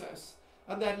complicated process.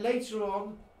 And then later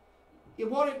on,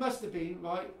 what it must have been,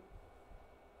 right,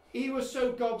 he was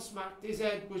so gobsmacked, his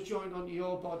head was joined onto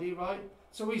your body, right?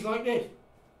 So he's like this.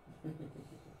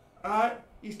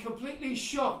 He's completely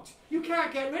shocked. You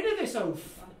can't get rid of this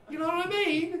oaf. You know what I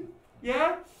mean?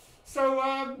 Yeah?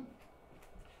 So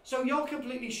you're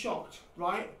completely shocked,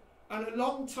 right? And a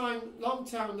long time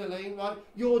down the lane, right,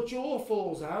 your jaw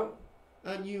falls out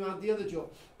and you have the other jaw.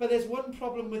 But there's one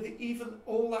problem with even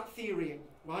all that theorying,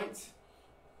 right?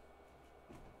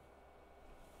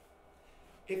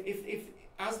 if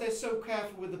as they're so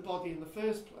careful with the body in the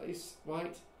first place,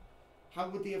 right? How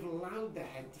would they have allowed the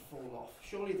head to fall off?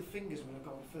 Surely the fingers would have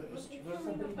gone But first. if You know?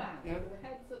 you're in a bag, Yeah. the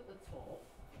head's at the top,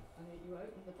 and you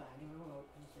open the bag, and you're all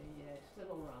open, so yeah, it's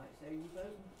still alright. So you've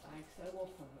opened the bag so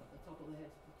often that the top of the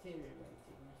head's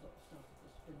deteriorated and sort of started to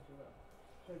splinter up.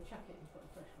 So chuck it and put a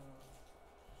fresh one on.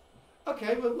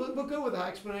 Okay, we'll go with that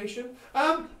explanation.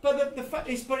 But the fact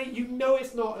is, but you know,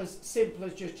 it's not as simple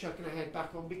as just chucking a head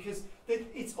back on, because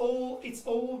it's all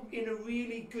in a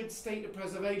really good state of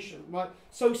preservation, right?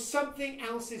 So something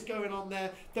else is going on there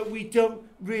that we don't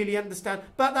really understand.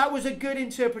 But that was a good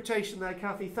interpretation there,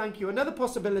 Kathy. Thank you. Another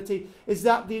possibility is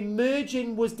that the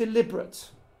merging was deliberate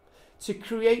to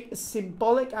create a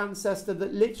symbolic ancestor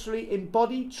that literally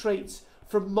embodied traits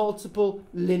from multiple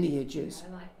lineages.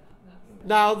 I like that.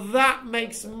 Now that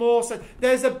makes more sense.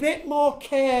 There's a bit more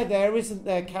care there, isn't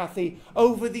there, Kathy,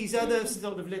 over these other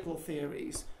sort of little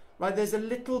theories, right? There's a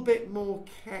little bit more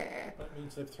care. That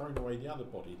means they've thrown away the other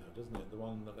body, though, doesn't it? The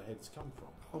one that the head's come from.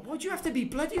 Oh, why do you have to be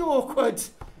bloody awkward?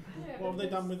 Yeah, What have they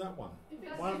done with that one?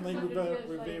 Why aren't they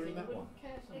revering that one?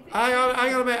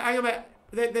 Hang on a minute.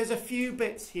 There's a few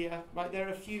bits here, right? There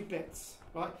are a few bits,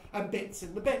 right? And bits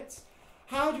in the bits.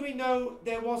 How do we know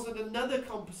there wasn't another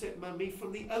composite mummy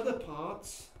from the other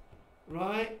parts,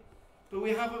 right? But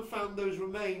we haven't found those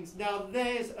remains. Now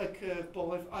there's a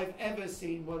curveball if I've ever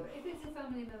seen one. If it's a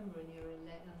family member and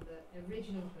and the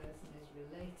original person is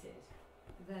related,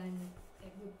 then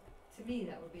it would, to me,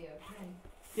 that would be okay.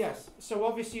 Yes, so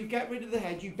obviously you get rid of the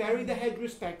head, you bury the head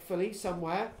respectfully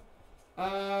somewhere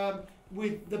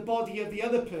with the body of the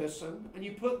other person, and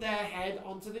you put their head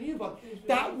onto the new body.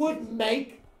 That would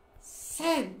make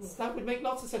sense. That would make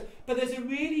lots of sense. But there's a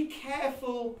really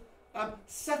careful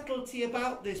subtlety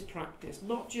about this practice,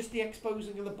 not just the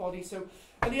exposing of the body. So,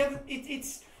 and the other,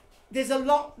 there's a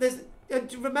lot.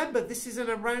 Remember, this isn't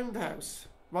a roundhouse,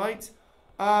 right?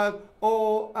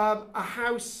 Or a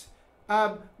house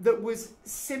that was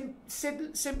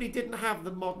simply didn't have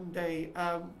the modern day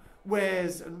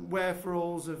wares and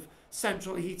wherefores of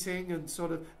central heating and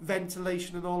sort of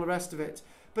ventilation and all the rest of it.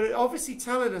 But it obviously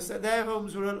telling us that their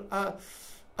homes were a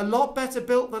lot better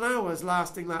built than ours,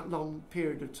 lasting that long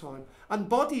period of time, and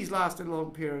bodies lasting a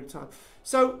long period of time.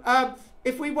 So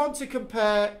if we want to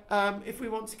compare,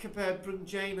 bring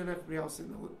Jane and everybody else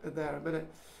in there a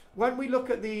minute. When we look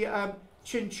at the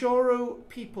Chinchorro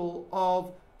people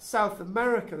of South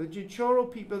America, the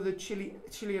Chinchorro people of the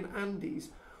Chilean Andes,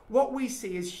 what we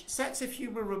see is sets of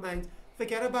human remains.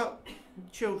 Forget about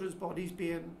children's bodies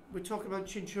being, we're talking about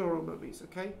Chinchorro mummies,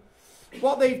 okay?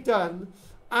 What they've done,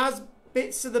 as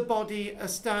bits of the body are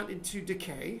starting to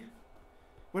decay,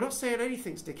 we're not saying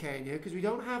anything's decaying here because we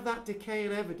don't have that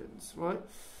decaying evidence, right?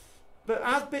 But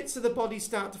as bits of the body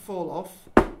start to fall off,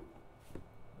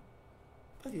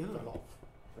 bloody hell.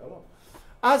 Fell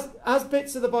off. As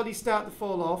bits of the body start to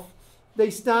fall off, they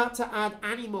start to add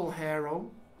animal hair on.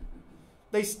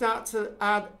 They start to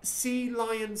add sea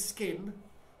lion skin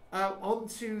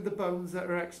onto the bones that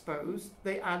are exposed.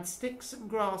 They add sticks and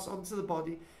grass onto the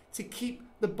body to keep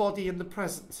the body in the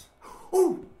present.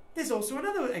 Oh, there's also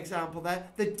another example there.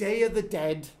 The Day of the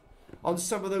Dead on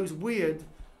some of those weird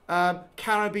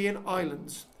Caribbean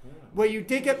islands. Yeah. Where you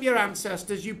dig up your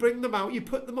ancestors, you bring them out, you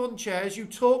put them on chairs, you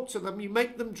talk to them, you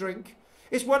make them drink.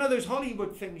 It's one of those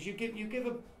Hollywood things. You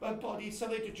give a body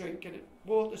something to drink and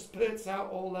water spurts out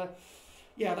all the...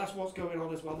 Yeah, that's what's going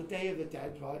on as well. The Day of the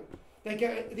Dead, right?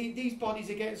 These bodies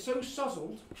are getting so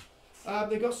sozzled.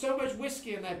 They've got so much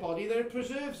whiskey in their body that it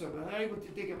preserves them, and they're able to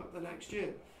dig them up the next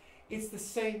year. It's the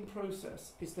same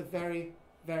process. It's the very,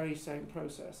 very same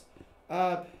process.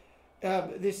 My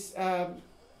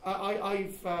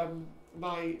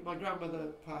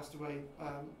grandmother passed away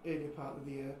earlier part of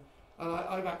the year, and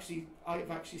I've actually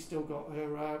still got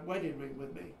her wedding ring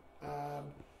with me,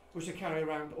 which I carry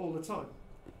around all the time.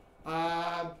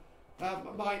 My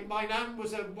nan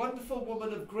was a wonderful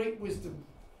woman of great wisdom.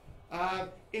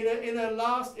 In her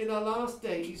last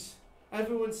days,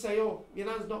 everyone would say, "Oh, your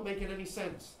nan's not making any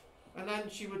sense," and then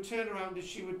she would turn around and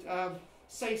she would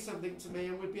say something to me,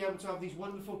 and we'd be able to have these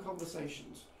wonderful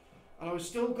conversations. And I was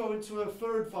still going to her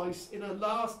for advice in her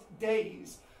last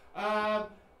days, and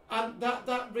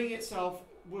that ring itself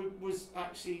was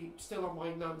actually still on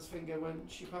my nan's finger when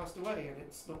she passed away, and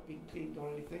it's not been cleaned or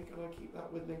anything, and I keep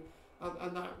that with me,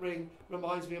 and that ring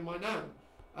reminds me of my nan.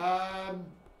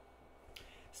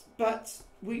 But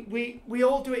we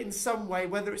all do it in some way,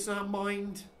 whether it's in our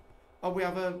mind or we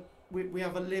have a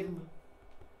limb.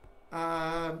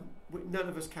 None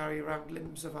of us carry around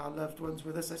limbs of our loved ones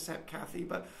with us, except Kathy.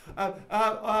 But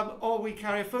or we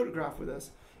carry a photograph with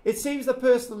us. It seems the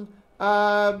person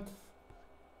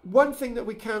one thing that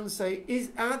we can say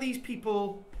is, are these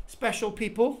people special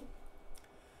people?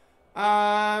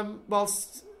 Well,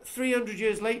 300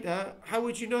 years later, how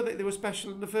would you know that they were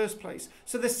special in the first place?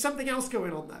 So there's something else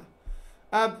going on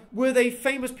there. Were they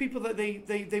famous people that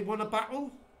they won a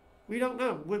battle? We don't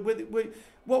know.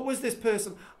 What was this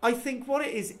person? I think what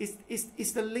it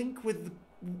is the link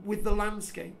with the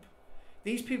landscape.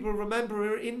 These people,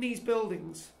 remember, are in these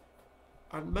buildings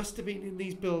and must have been in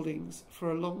these buildings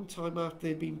for a long time after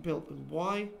they'd been built. And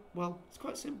why? Well, it's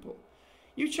quite simple.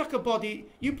 You chuck a body,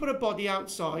 you put a body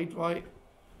outside, right?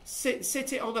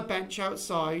 Sit it on a bench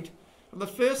outside, and the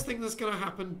first thing that's going to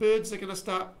happen, birds are going to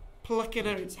start plucking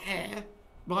at its hair,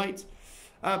 right?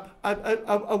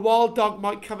 A wild dog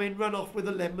might come in, run off with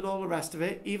a limb and all the rest of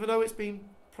it, even though it's been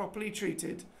properly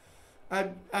treated,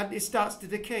 and it starts to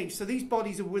decay. So these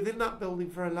bodies are within that building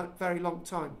for a very long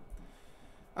time.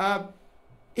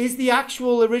 Is the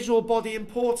actual original body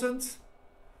important?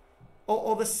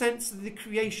 Or the sense of the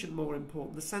creation more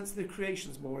important? The sense of the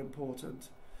creation is more important.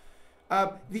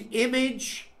 The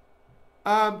image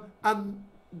and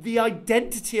the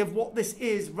identity of what this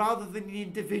is, rather than the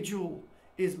individual,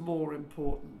 is more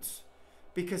important,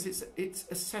 because it's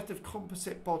a set of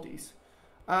composite bodies.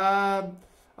 And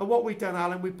what we've done,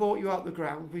 Alan, we brought you out the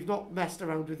ground. We've not messed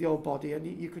around with your body, and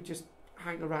you could just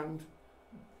hang around.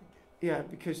 Yeah,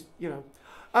 because, you know.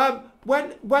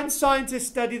 When scientists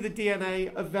study the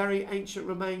DNA of very ancient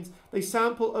remains, they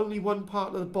sample only one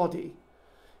part of the body.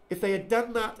 If they had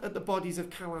done that at the bodies of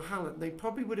Cladh Hallan, they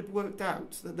probably would have worked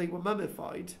out that they were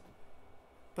mummified,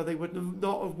 but they would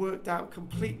not have worked out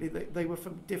completely that they were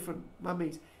from different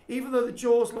mummies. Even though the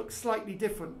jaws look slightly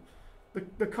different,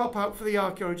 the cop-out for the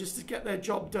archaeologists is to get their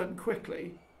job done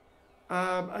quickly,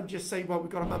 and just say, well,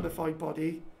 we've got a mummified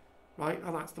body, right,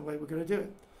 and that's the way we're going to do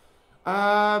it.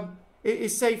 It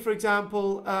is, say, for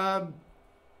example, I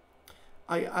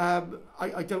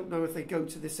don't know if they go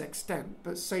to this extent,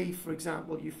 but say, for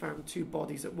example, you found two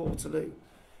bodies at Waterloo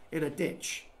in a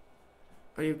ditch,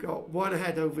 and you've got one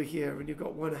head over here, and you've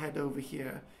got one head over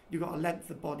here, you've got a length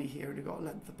of body here, and you've got a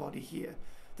length of body here.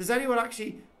 Does anyone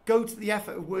actually go to the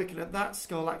effort of working at that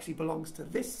skull actually belongs to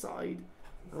this side,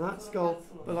 and that skull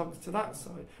belongs to that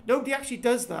side? Nobody actually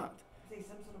does that.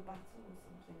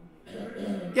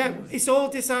 Yeah, it's all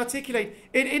disarticulated.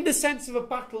 In the sense of a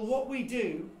battle, what we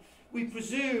do, we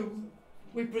presume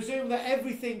that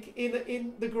everything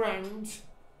in the ground,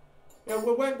 you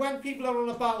know, when people are on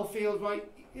a battlefield, right,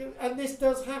 and this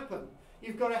does happen.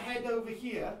 You've got a head over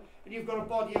here, and you've got a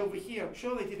body over here. I'm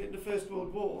sure they did it in the First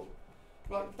World War.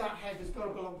 Right, that head has got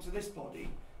to belong to this body.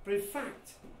 But in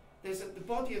fact, the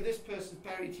body of this person's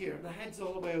buried here, and the head's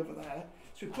all the way over there.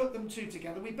 So we put them two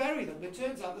together, we bury them. It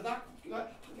turns out that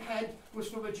head was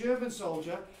from a German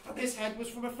soldier, and this head was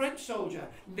from a French soldier.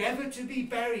 Never to be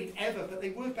buried, ever, but they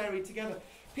were buried together.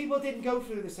 People didn't go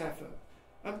through this effort.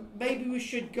 And maybe we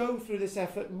should go through this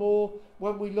effort more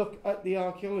when we look at the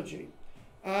archaeology.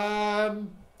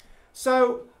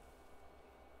 So,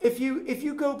 if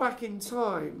you go back in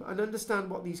time and understand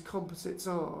what these composites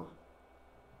are,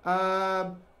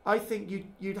 I think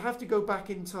you'd have to go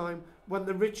back in time when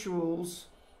the rituals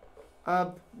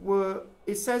were,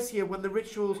 it says here, when the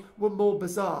rituals were more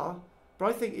bizarre, but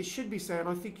I think it should be saying,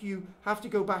 I think you have to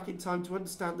go back in time to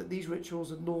understand that these rituals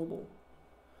are normal.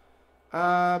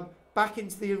 Back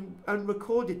into the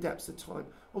unrecorded depths of time.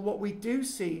 And what we do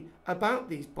see about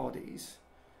these bodies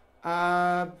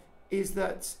is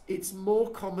that it's more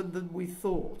common than we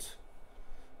thought.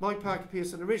 Mike Parker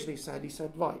Pearson originally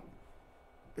said, right,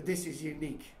 this is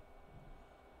unique.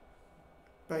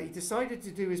 But he decided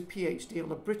to do his PhD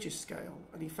on a British scale,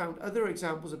 and he found other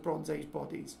examples of Bronze Age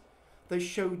bodies that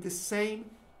showed the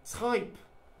same type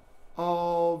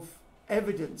of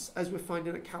evidence as we're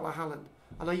finding at Cladh Hallan.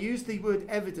 And I use the word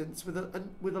evidence with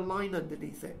a line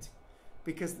underneath it,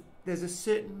 because there's a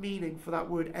certain meaning for that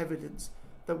word evidence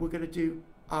that we're going to do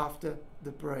after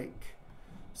the break.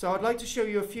 So I'd like to show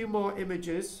you a few more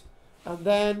images, and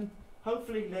then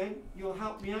hopefully, Lynn, you'll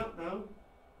help me out now.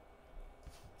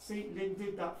 See, Lynn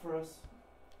did that for us.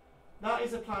 That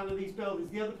is a plan of these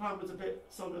buildings. The other plan was a bit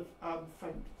sort of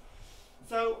faint.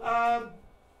 So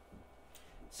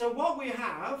what we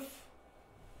have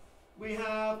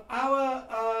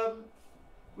our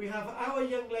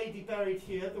young lady buried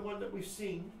here, the one that we've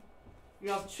seen. We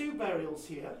have two burials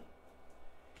here.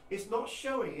 It's not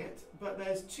showing it, but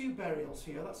there's two burials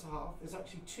here. That's half. There's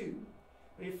actually two.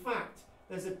 And in fact,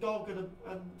 there's a dog and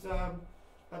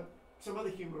some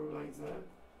other human remains there.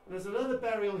 And there's another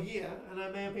burial here, and there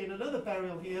may have been another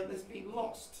burial here that's been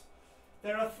lost.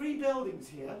 There are three buildings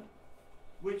here,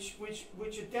 which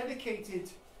are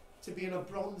dedicated to being a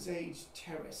Bronze Age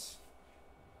terrace.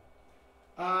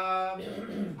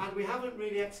 And we haven't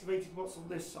really excavated what's on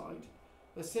this side.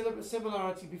 The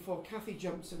similarity before Kathy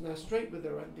jumps in there straight with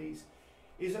her NDs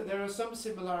is that there are some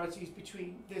similarities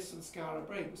between this and Skara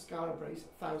Brae. Skara Brae's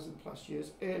 1,000 plus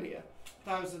years earlier,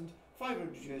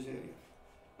 1,500 years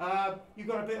earlier. You've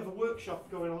got a bit of a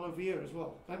workshop going on over here as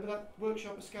well. Remember that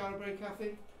workshop at Skara Brae,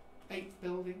 Kathy? 8th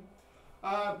building.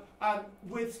 And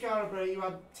with Skara Brae you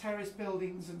had terrace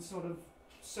buildings and sort of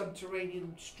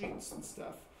subterranean streets and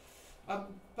stuff.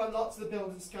 But lots of the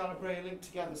buildings in Skara Brae are linked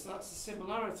together, so that's the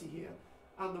similarity here,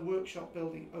 and the workshop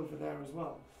building over there as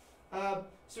well.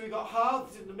 So we've got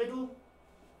hearths in the middle,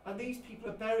 and these people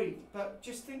are buried. But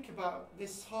just think about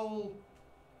this whole...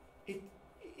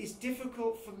 It's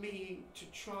difficult for me to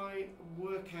try and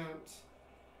work out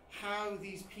how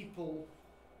these people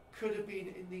could have been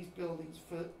in these buildings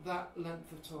for that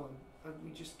length of time, and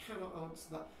we just cannot answer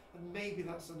that. And maybe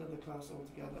that's another class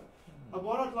altogether. And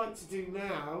what I'd like to do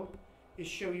now is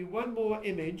show you one more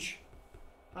image,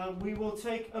 and we will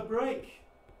take a break.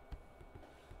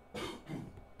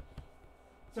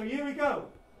 So here we go.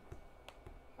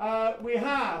 We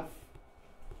have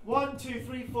 1, 2,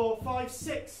 3, 4, 5,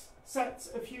 6 sets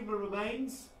of human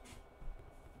remains,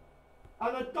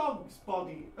 and a dog's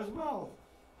body as well.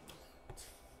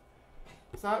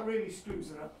 So that really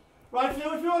screws it up. Right,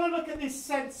 so if you want to look at this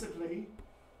sensibly,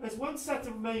 there's one set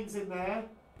of remains in there.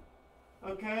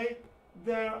 Okay,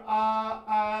 there are.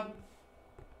 Are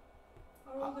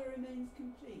all the remains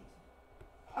complete?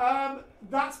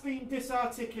 That's been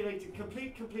disarticulated.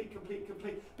 Complete.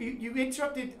 But you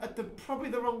interrupted at probably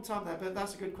the wrong time there, but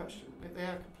that's a good question. They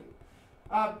are complete.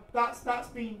 That's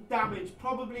been damaged,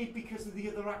 probably because of the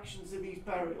other actions of these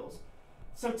burials.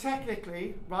 So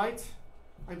technically, right,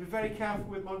 I'll be very careful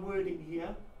with my wording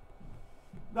here.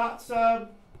 That's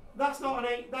not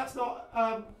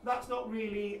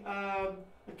really a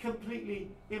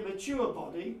completely immature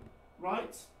body,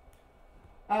 right?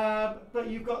 But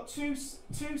you've got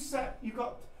you've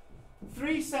got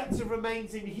 3 sets of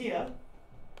remains in here,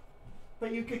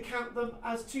 but you could count them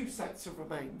as 2 sets of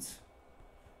remains,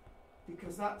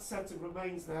 because that set of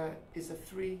remains there is a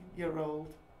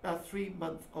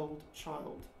 3-month-old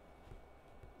child.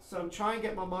 So try and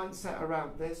get my mindset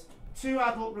around this. 2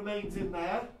 adult remains in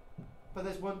there, but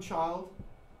there's 1 child.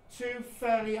 2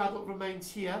 fairly adult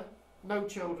remains here, no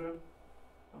children,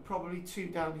 and probably 2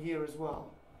 down here as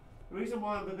well. The reason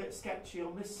why I'm a bit sketchy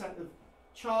on this set of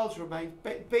child's remains,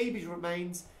 baby's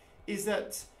remains, is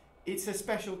that it's a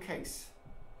special case.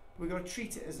 We've got to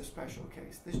treat it as a special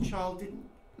case. This child didn't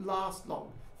last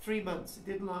long, 3 months. It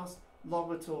didn't last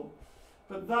long at all.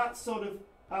 But that sort of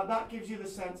that gives you the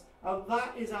sense. And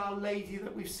that is Our Lady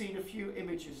that we've seen a few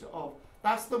images of.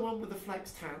 That's the one with the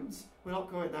flexed hands. We're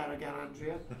not going there again,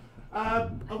 Andrea.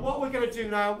 And what we're going to do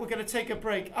now, we're going to take a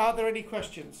break. Are there any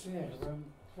questions? Yeah, can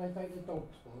I take the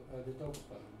dog's bones to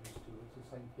the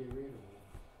same period?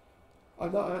 Or?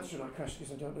 I'm not answering that question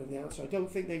because I don't know the answer. I don't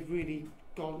think they've really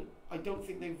gone. I don't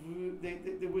think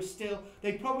they were still.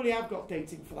 They probably have got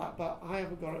dating for that, but I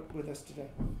haven't got it with us today.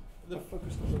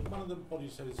 One of the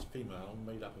bodies says female,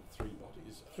 made up of 3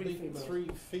 bodies. 3 females.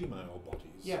 3 female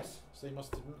bodies. Yes. So they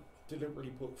must have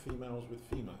deliberately put females with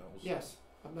females. Yes.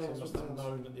 So they must have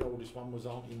known that the oldest one was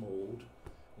Auntie Maud,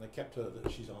 and they kept her that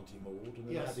she's Auntie Maud, and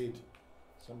then added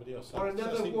somebody else. Or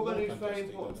another woman who's very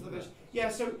important to the vision. Yeah.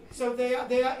 So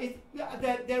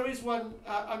there is one.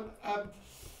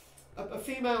 A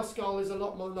female skull is a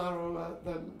lot more narrower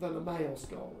than a male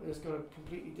skull. It's got a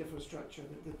completely different structure.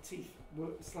 The teeth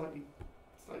work slightly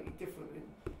different.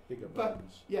 Bigger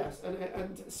bones. Yes,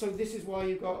 and so this is why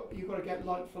you've got to get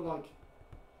like for like.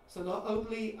 So not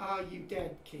only are you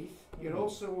dead, Keith, you're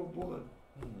also a woman.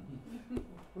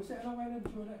 Was it an island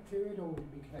during that period, or would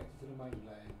it be connected to the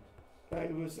mainland?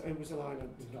 It was an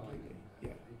island. Completely.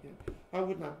 Yeah. I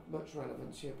wouldn't have much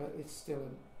relevance here, but it's still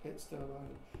an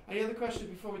island. Any other questions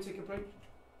before we take a break?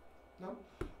 No?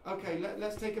 Okay,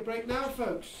 let's take a break now,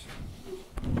 folks.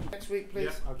 Next week,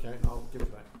 please. Yeah, okay, I'll give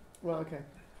it back. Right, okay.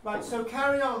 Right, so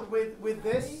carry on with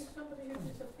this. Somebody who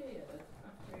disappeared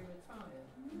after he retired.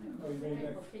 Oh, you mean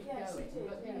People keep Yes, going, it did,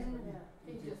 but yeah.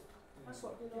 he just... That's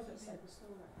what the lawyer said, the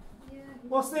story. Yeah.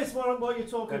 What's this? What are you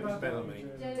talking David about? Bellamy.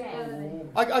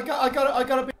 I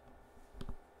gotta be.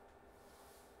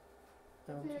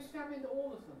 They examined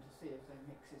all of them to see if they're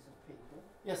mixes of people.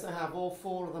 Yes, they have all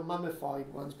 4 of the mummified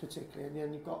ones, particularly, and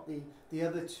then you've got the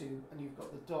other 2, and you've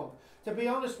got the dog. To be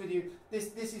honest with you,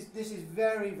 this is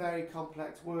very, very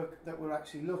complex work that we're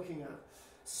actually looking at.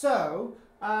 So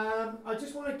I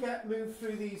just want to move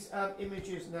through these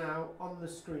images now on the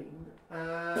screen,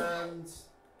 and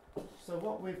so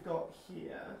what we've got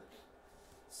here.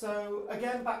 So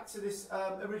again, back to this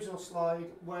original slide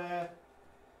where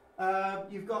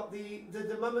you've got the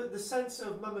sense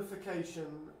of mummification,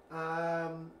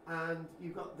 and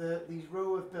you've got these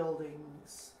row of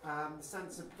buildings, the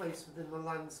sense of place within the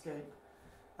landscape,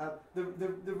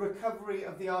 the recovery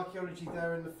of the archaeology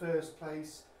there in the first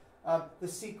place, the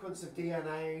sequence of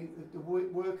DNA, the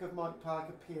work of Mike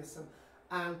Parker Pearson,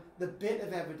 and the bit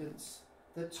of evidence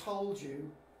that told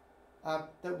you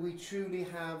that we truly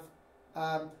have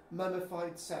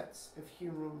mummified sets of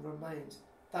human remains.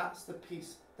 That's the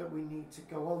piece that we need to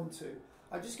go on to.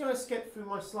 I'm just going to skip through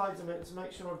my slides a minute to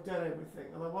make sure I've done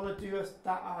everything, and I want to do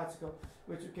that article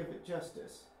which will give it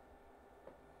justice.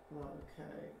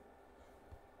 Okay.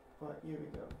 Right, here we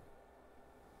go.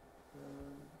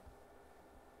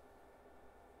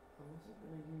 I wasn't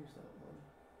going to use that one.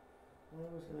 I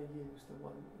was going to use the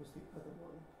one that was the other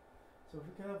one. So if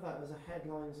we can have that as a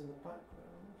headlines in the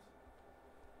background.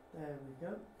 There we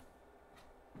go.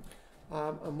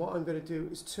 And what I'm going to do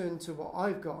is turn to what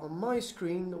I've got on my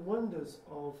screen, the wonders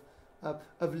of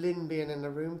Lynn being in the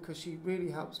room, because she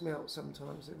really helps me out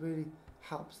sometimes. It really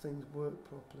helps things work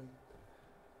properly.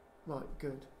 Right,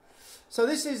 good. So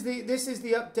this is the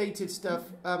updated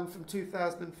stuff from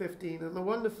 2015, and the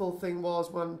wonderful thing was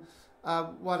when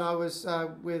I was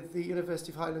with the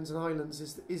University of Highlands and Islands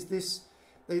is this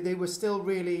they were still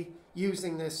really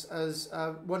using this as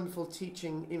wonderful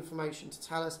teaching information to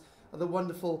tell us the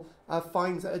wonderful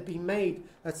finds that had been made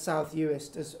at South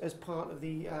Uist as part of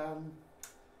the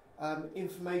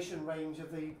information range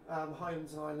of the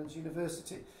Highlands and Islands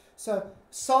University. So,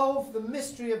 solve the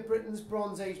mystery of Britain's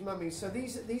Bronze Age mummies. So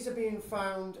these are being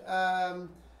found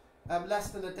less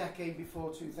than a decade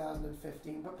before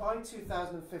 2015. But by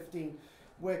 2015,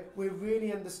 we're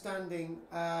really understanding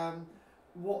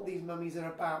what these mummies are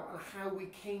about and how we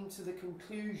came to the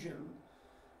conclusion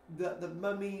that the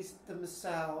mummies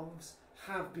themselves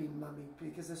have been mummied,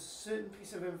 because there's a certain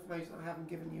piece of information I haven't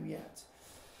given you yet.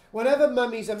 Whenever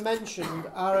mummies are mentioned,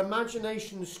 our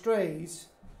imagination strays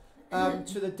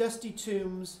to the dusty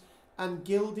tombs and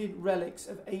gilded relics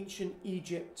of ancient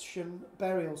Egyptian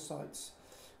burial sites.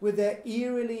 With their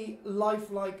eerily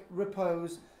lifelike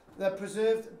repose, the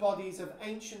preserved bodies of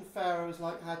ancient pharaohs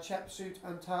like Hatshepsut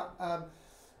and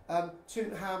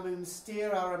Tutankhamun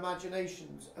steer our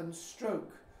imaginations and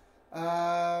stroke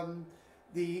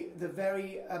the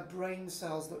very brain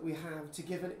cells that we have to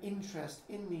give an interest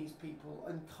in these people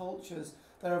and cultures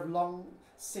that have long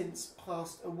since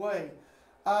passed away.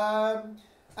 And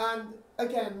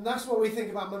again, that's what we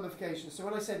think about mummification. So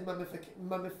when I said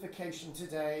mummification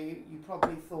today, you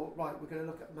probably thought, right, we're going to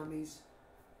look at mummies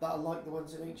that are like the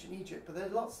ones in ancient Egypt. But there are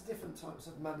lots of different types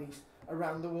of mummies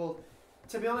around the world.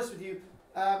 To be honest with you,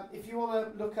 if you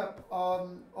want to look up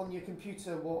on your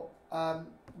computer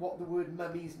what the word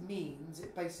mummies means,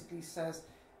 it basically says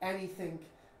anything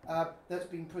that's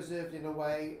been preserved in a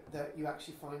way that you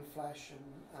actually find flesh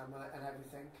and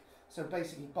everything. So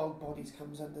basically, bog bodies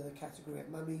comes under the category of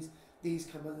mummies. These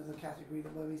come under the category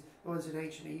of mummies. The ones in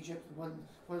ancient Egypt, the ones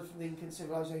from the Incan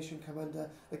civilization come under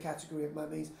the category of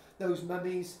mummies. Those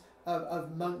mummies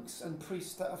of monks and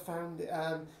priests that are found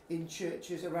in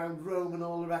churches around Rome and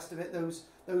all the rest of it, those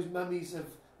mummies of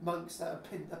monks that are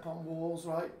pinned up on walls,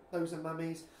 right? Those are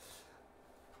mummies.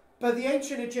 But the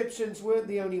ancient Egyptians weren't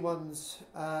the only ones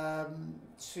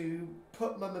to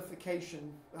put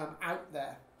mummification out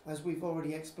there, as we've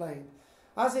already explained.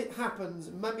 As it happens,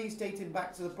 mummies dating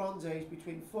back to the Bronze Age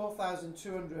between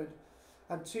 4,200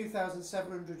 and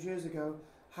 2,700 years ago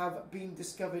have been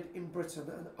discovered in Britain,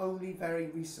 and only very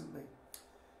recently,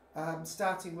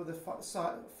 starting with the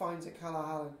finds at Cladh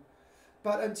Hallan.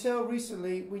 But until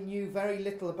recently, we knew very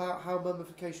little about how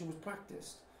mummification was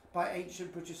practiced by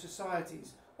ancient British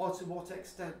societies, or to what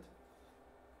extent.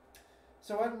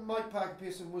 So when Mike Parker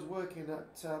Pearson was working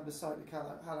at the site of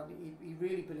Cladh Hallan, he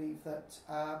really believed that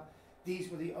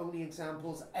these were the only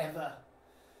examples ever.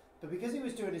 But because he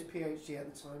was doing his PhD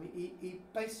at the time, he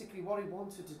basically, what he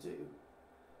wanted to do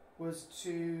was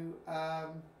to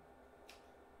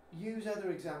use other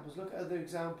examples, look at other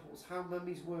examples, how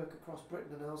mummies work across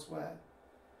Britain and elsewhere.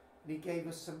 And he gave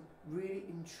us some really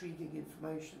intriguing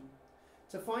information.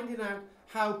 To finding out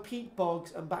how peat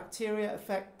bogs and bacteria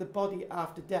affect the body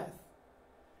after death.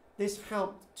 This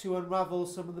helped to unravel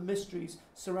some of the mysteries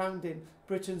surrounding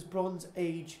Britain's Bronze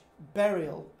Age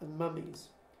burial and mummies.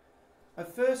 I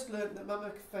first learnt that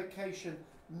mummification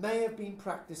may have been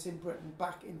practiced in Britain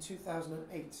back in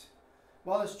 2008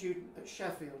 while a student at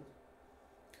Sheffield.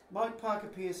 Mike Parker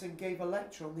Pearson gave a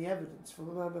lecture on the evidence for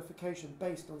mummification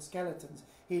based on skeletons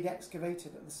he had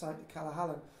excavated at the site of Cladh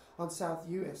Hallan on South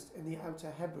Uist in the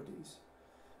Outer Hebrides.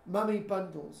 Mummy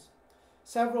bundles.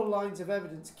 several lines of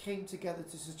evidence came together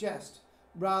to suggest,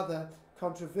 rather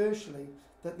controversially,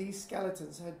 that these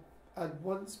skeletons had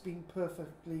once been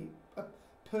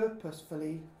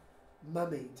purposefully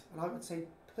mummied, and I would say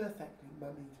perfectly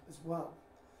mummied as well.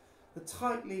 The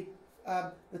tightly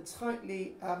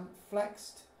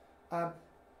flexed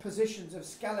positions of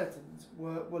skeletons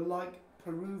were like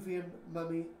Peruvian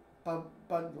mummy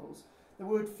bundles. The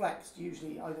word flexed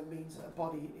usually either means that a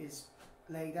body is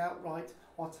laid out right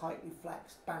or tightly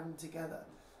flexed, bound together.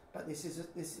 But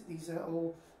these are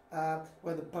all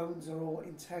where the bones are all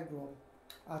integral,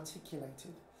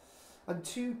 articulated. And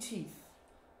 2 teeth,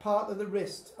 part of the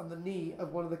wrist and the knee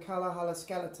of one of the Cladh Hallan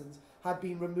skeletons, had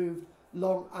been removed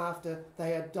long after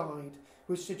they had died,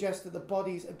 which suggests that the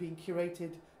bodies had been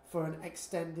curated for an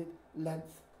extended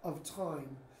length of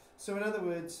time. So in other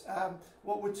words,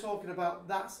 what we're talking about,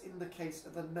 that's in the case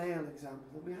of the male example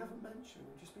that we haven't mentioned.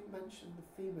 We've just been mentioning the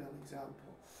female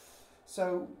example.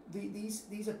 So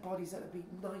these are bodies that have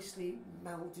been nicely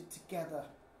melded together.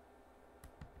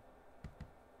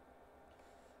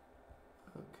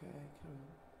 Okay, carry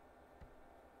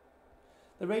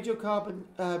on. The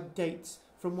radiocarbon dates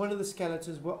from one of the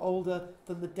skeletons were older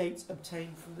than the dates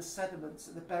obtained from the sediments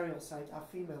at the burial site, our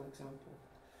female example.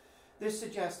 This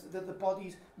suggests that the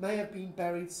bodies may have been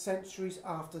buried centuries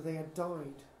after they had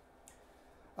died.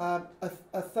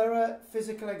 A thorough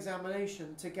physical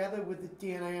examination, together with the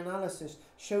DNA analysis,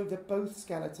 showed that both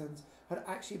skeletons had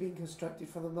actually been constructed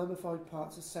from the mummified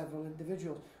parts of several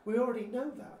individuals. We already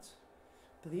know that,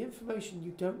 but the information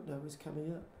you don't know is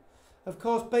coming up. Of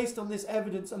course, based on this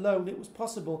evidence alone, it was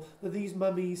possible that these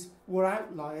mummies were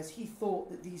outliers. He thought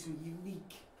that these were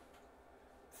unique.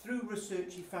 Through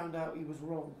research, he found out he was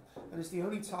wrong. And it's the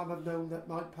only time I've known that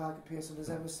Mike Parker Pearson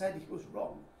has ever said he was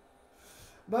wrong.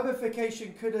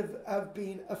 Mummification could have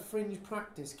been a fringe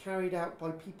practice carried out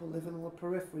by people living on the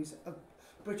peripheries of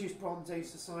British Bronze Age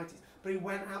societies. But he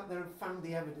went out there and found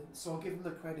the evidence, so I'll give him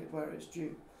the credit where it's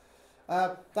due.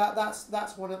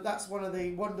 That's one of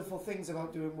the wonderful things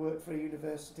about doing work for a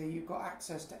university. You've got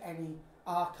access to any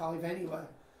archive anywhere.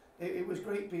 It was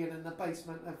great being in the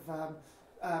basement of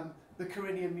the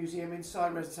Carinian Museum in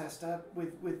Cirencester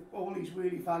with all these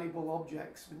really valuable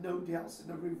objects, with nobody else in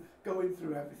the room, going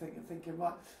through everything and thinking,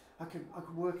 right, I can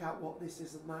work out what this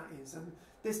is and that is. And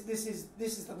this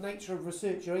is the nature of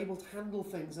research. You're able to handle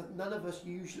things that none of us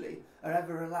usually are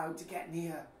ever allowed to get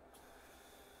near.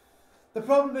 The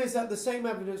problem is that the same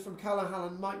evidence from Cladh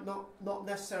Hallan might not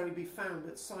necessarily be found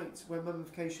at sites where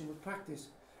mummification was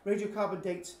practiced. Radiocarbon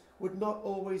dates would not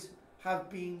always have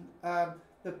been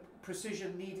the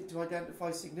precision needed to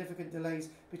identify significant delays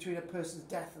between a person's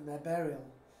death and their burial,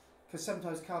 because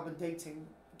sometimes carbon dating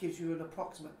gives you an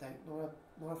approximate date, not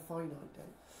a finite date.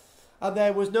 And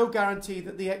there was no guarantee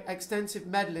that the extensive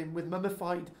meddling with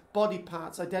mummified body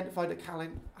parts identified at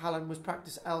Hallan was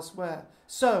practiced elsewhere.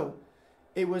 So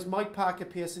it was Mike Parker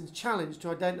Pearson's challenge to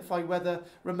identify whether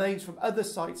remains from other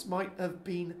sites might have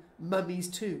been mummies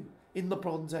too, in the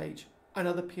Bronze Age and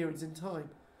other periods in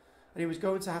time. And he was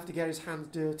going to have to get his hands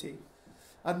dirty.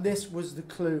 And this was the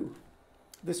clue.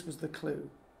 This was the clue.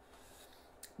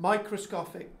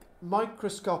 Microscopic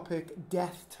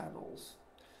death tunnels.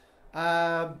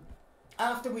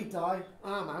 After we die,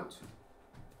 I'm out.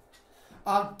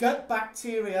 Our gut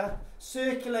bacteria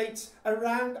circulates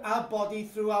around our body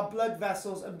through our blood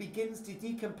vessels and begins to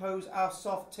decompose our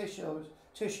soft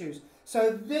tissues.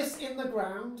 So this in the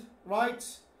ground, right?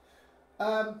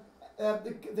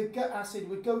 The gut acid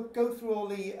would go through all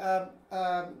the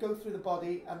go through the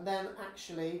body, and then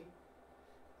actually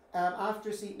after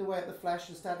it's eaten away at the flesh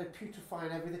and started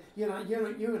putrefying everything,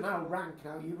 you're now rank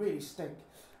now. You really stink,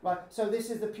 right? So this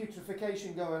is the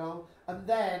putrefaction going on, and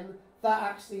then that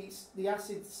actually the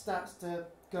acid starts to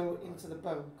go into the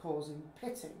bone, causing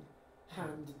pitting.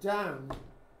 Hand down.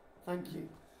 Thank you.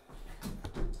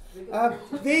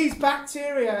 These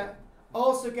bacteria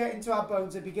also get into our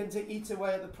bones and begin to eat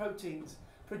away at the proteins,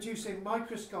 producing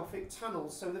microscopic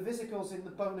tunnels. So the vesicles in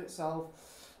the bone itself,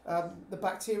 the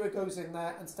bacteria goes in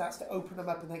there and starts to open them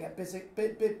up, and they get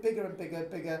bigger and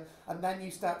bigger, and then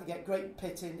you start to get great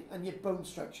pitting, and your bone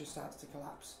structure starts to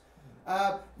collapse.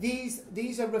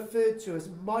 These are referred to as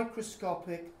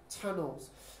microscopic tunnels.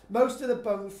 Most of the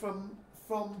bone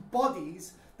from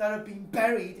bodies that have been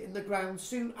buried in the ground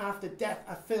soon after death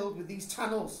are filled with these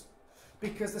tunnels,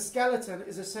 because the skeleton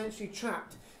is essentially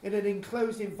trapped in an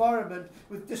enclosed environment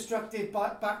with destructive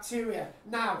bacteria.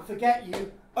 Now, forget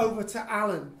you, over to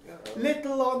Alan.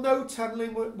 Little or no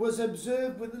tunnelling was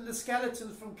observed within the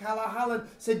skeletons from Cladh Hallan,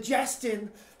 suggesting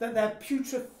that their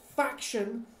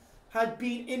putrefaction had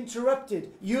been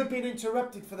interrupted. You have been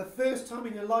interrupted for the first time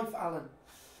in your life, Alan.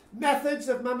 Methods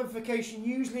of mummification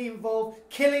usually involve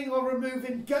killing or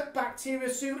removing gut bacteria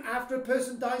soon after a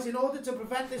person dies in order to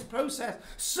prevent this process.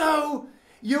 So,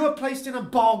 you were placed in a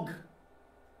bog.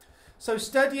 So,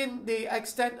 studying the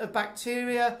extent of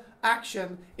bacteria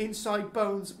action inside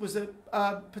bones was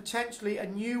potentially a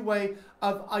new way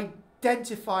of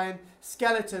identifying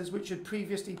skeletons which had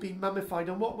previously been mummified.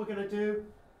 And what we're going to do,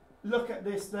 look at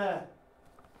this there.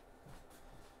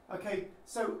 Okay,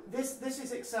 so this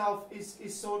is itself is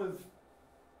sort of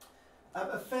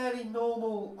a fairly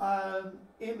normal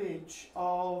image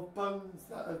of bones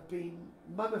that have been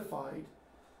mummified.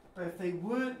 But if they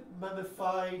weren't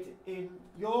mummified in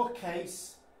your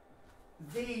case,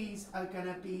 these are going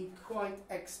to be quite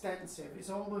extensive. It's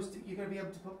almost, you're going to be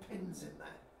able to put pins in there,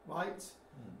 right?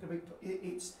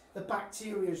 It's the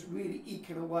bacteria is really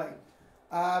eking away.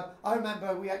 I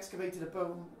remember we excavated a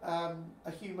bone,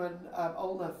 a human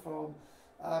ulnar from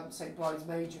St. Bride's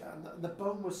Major, and the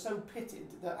bone was so pitted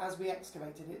that as we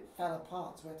excavated it fell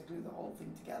apart, so we had to glue the whole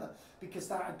thing together because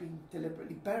that had been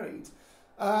deliberately buried.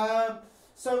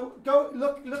 So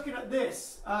looking at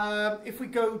this, if we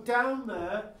go down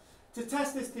there, to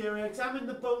test this theory, examine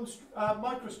the bone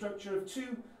microstructure of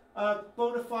two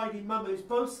bona fide mummies.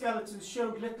 Both skeletons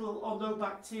showed little or no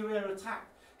bacteria attack,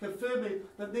 confirming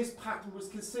that this pattern was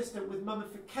consistent with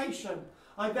mummification.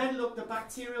 I then looked at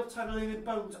bacterial tunnelling in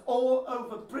bones all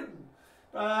over Britain.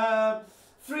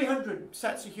 300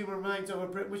 sets of human remains over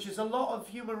Britain, which is a lot of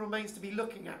human remains to be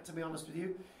looking at, to be honest with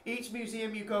you. Each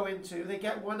museum you go into, they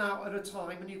get one out at a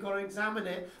time, and you've got to examine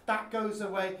it. That goes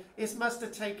away. It must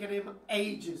have taken him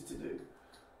ages to do.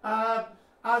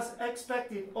 As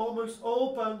expected, almost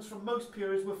all bones from most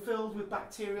periods were filled with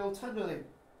bacterial tunnelling.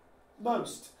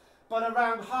 Most. But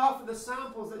around half of the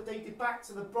samples that dated back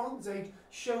to the Bronze Age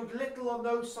showed little or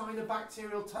no sign of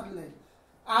bacterial tunnelling.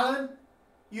 Alan,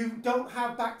 you don't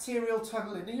have bacterial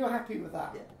tunnelling. Are you happy with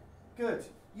that? Yeah. Good.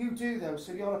 You do, though,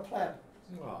 so you're a pleb.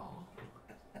 Oh.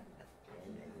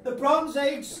 The Bronze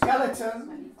Age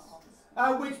skeleton,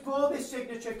 which bore this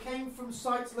signature, came from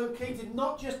sites located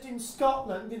not just in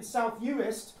Scotland, in South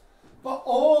Uist, but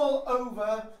all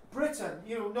over Britain.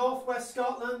 You know, northwest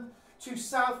Scotland to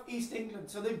southeast England.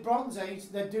 So the Bronze Age,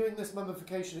 they're doing this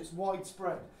mummification. It's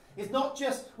widespread. It's not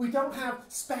just, we don't have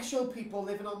special people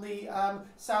living on the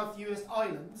South Uist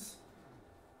Islands.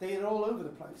 They are all over the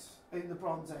place in the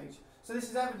Bronze Age. So this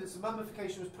is evidence that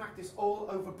mummification was practiced all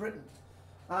over Britain.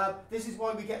 This is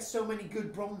why we get so many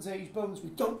good Bronze Age bones. We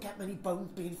don't get many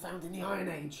bones being found in the Iron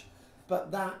Age.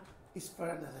 But that is for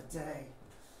another day.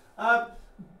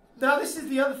 Now this is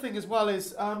the other thing as well,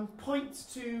 is points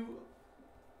to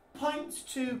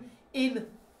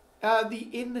the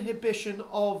inhibition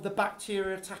of the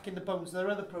bacteria attacking the bones. There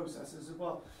are other processes as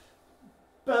well.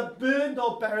 But burned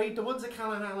or buried, the ones that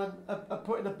Cladh Hallan are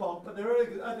put in a bog, but there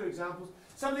are other examples.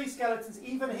 Some of these skeletons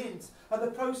even hint at the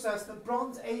process that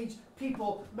Bronze Age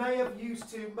people may have used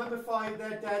to mummify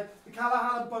their dead. The Cladh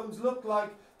Hallan bones look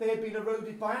like they had been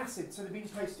eroded by acid, so they've been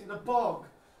placed in a bog.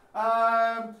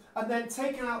 And then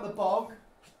taken out of the bog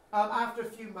after a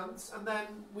few months, and then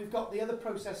we've got the other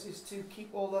processes to keep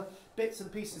all the bits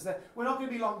and pieces there. We're not going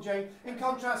to be long, Jane. In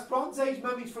contrast, Bronze Age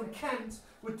mummies from Kent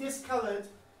were discoloured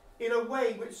in a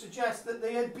way which suggests that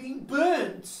they had been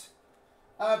burnt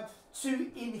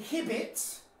to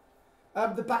inhibit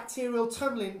the bacterial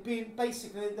tunnelling, being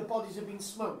basically the bodies have been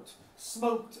smoked.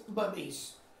 Smoked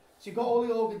mummies. So you've got all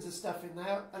the organs and stuff in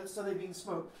there, and so they've been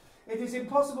smoked. It is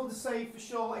impossible to say for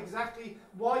sure exactly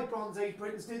why Bronze Age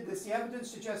Britons did this. The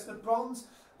evidence suggests that Bronze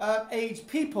Age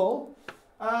people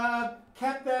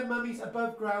kept their mummies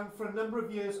above ground for a number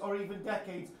of years or even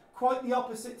decades. Quite the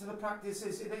opposite to the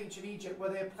practices in ancient Egypt, where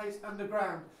they are placed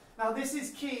underground. Now this is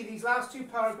key, these last two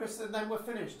paragraphs, and then we're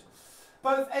finished.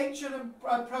 Both ancient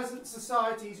and present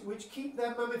societies which keep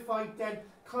their mummified dead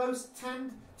close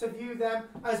tend to view them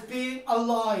as being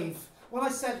alive. When I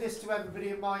said this to everybody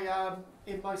in my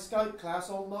Skype class,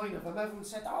 all 9 of them, everyone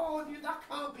said, "Oh, that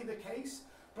can't be the case."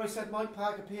 But I said, Mike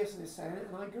Parker Pearson is saying it,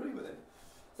 and I agree with it.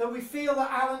 So we feel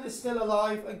that Alan is still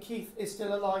alive and Keith is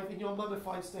still alive in your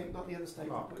mummified state, not the other state.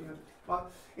 Oh.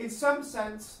 But in some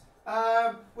sense,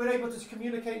 we're able to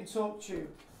communicate and talk to you.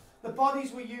 The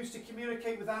bodies were used to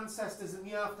communicate with ancestors in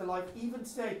the afterlife. Even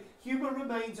today, human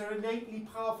remains are innately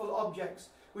powerful objects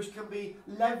which can be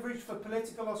leveraged for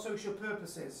political or social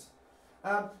purposes.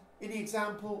 In the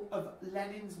example of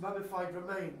Lenin's mummified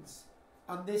remains.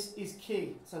 And this is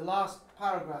key. It's the last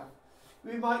paragraph.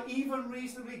 We might even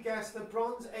reasonably guess that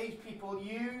Bronze Age people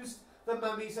used the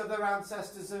mummies of their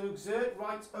ancestors to exert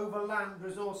rights over land,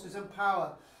 resources and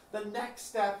power. The next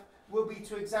step will be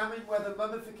to examine whether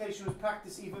mummification was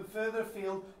practiced even further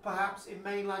afield, perhaps in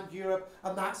mainland Europe,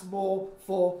 and that's more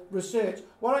for research.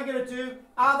 What I'm going to do,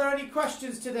 are there any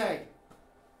questions today?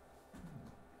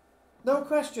 No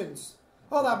questions?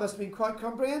 Oh, that must have been quite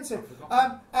comprehensive.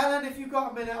 Ellen, if you've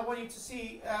got a minute, I want you to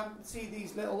see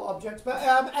these little objects. But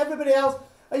everybody else,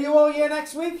 are you all here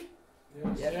next week?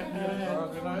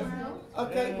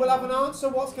 Okay, we'll have an answer.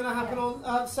 What's going to happen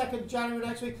on 2nd January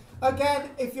next week?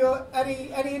 Again, if you're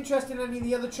any interest in any of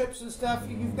the other trips and stuff,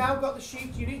 you've now got the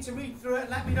sheet. You need to read through it and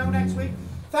let me know next week.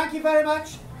 Thank you very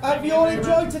much. Have you all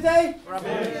enjoyed today? Good.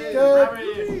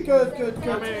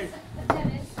 Dennis,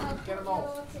 I'll put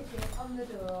your ticket on the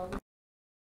door.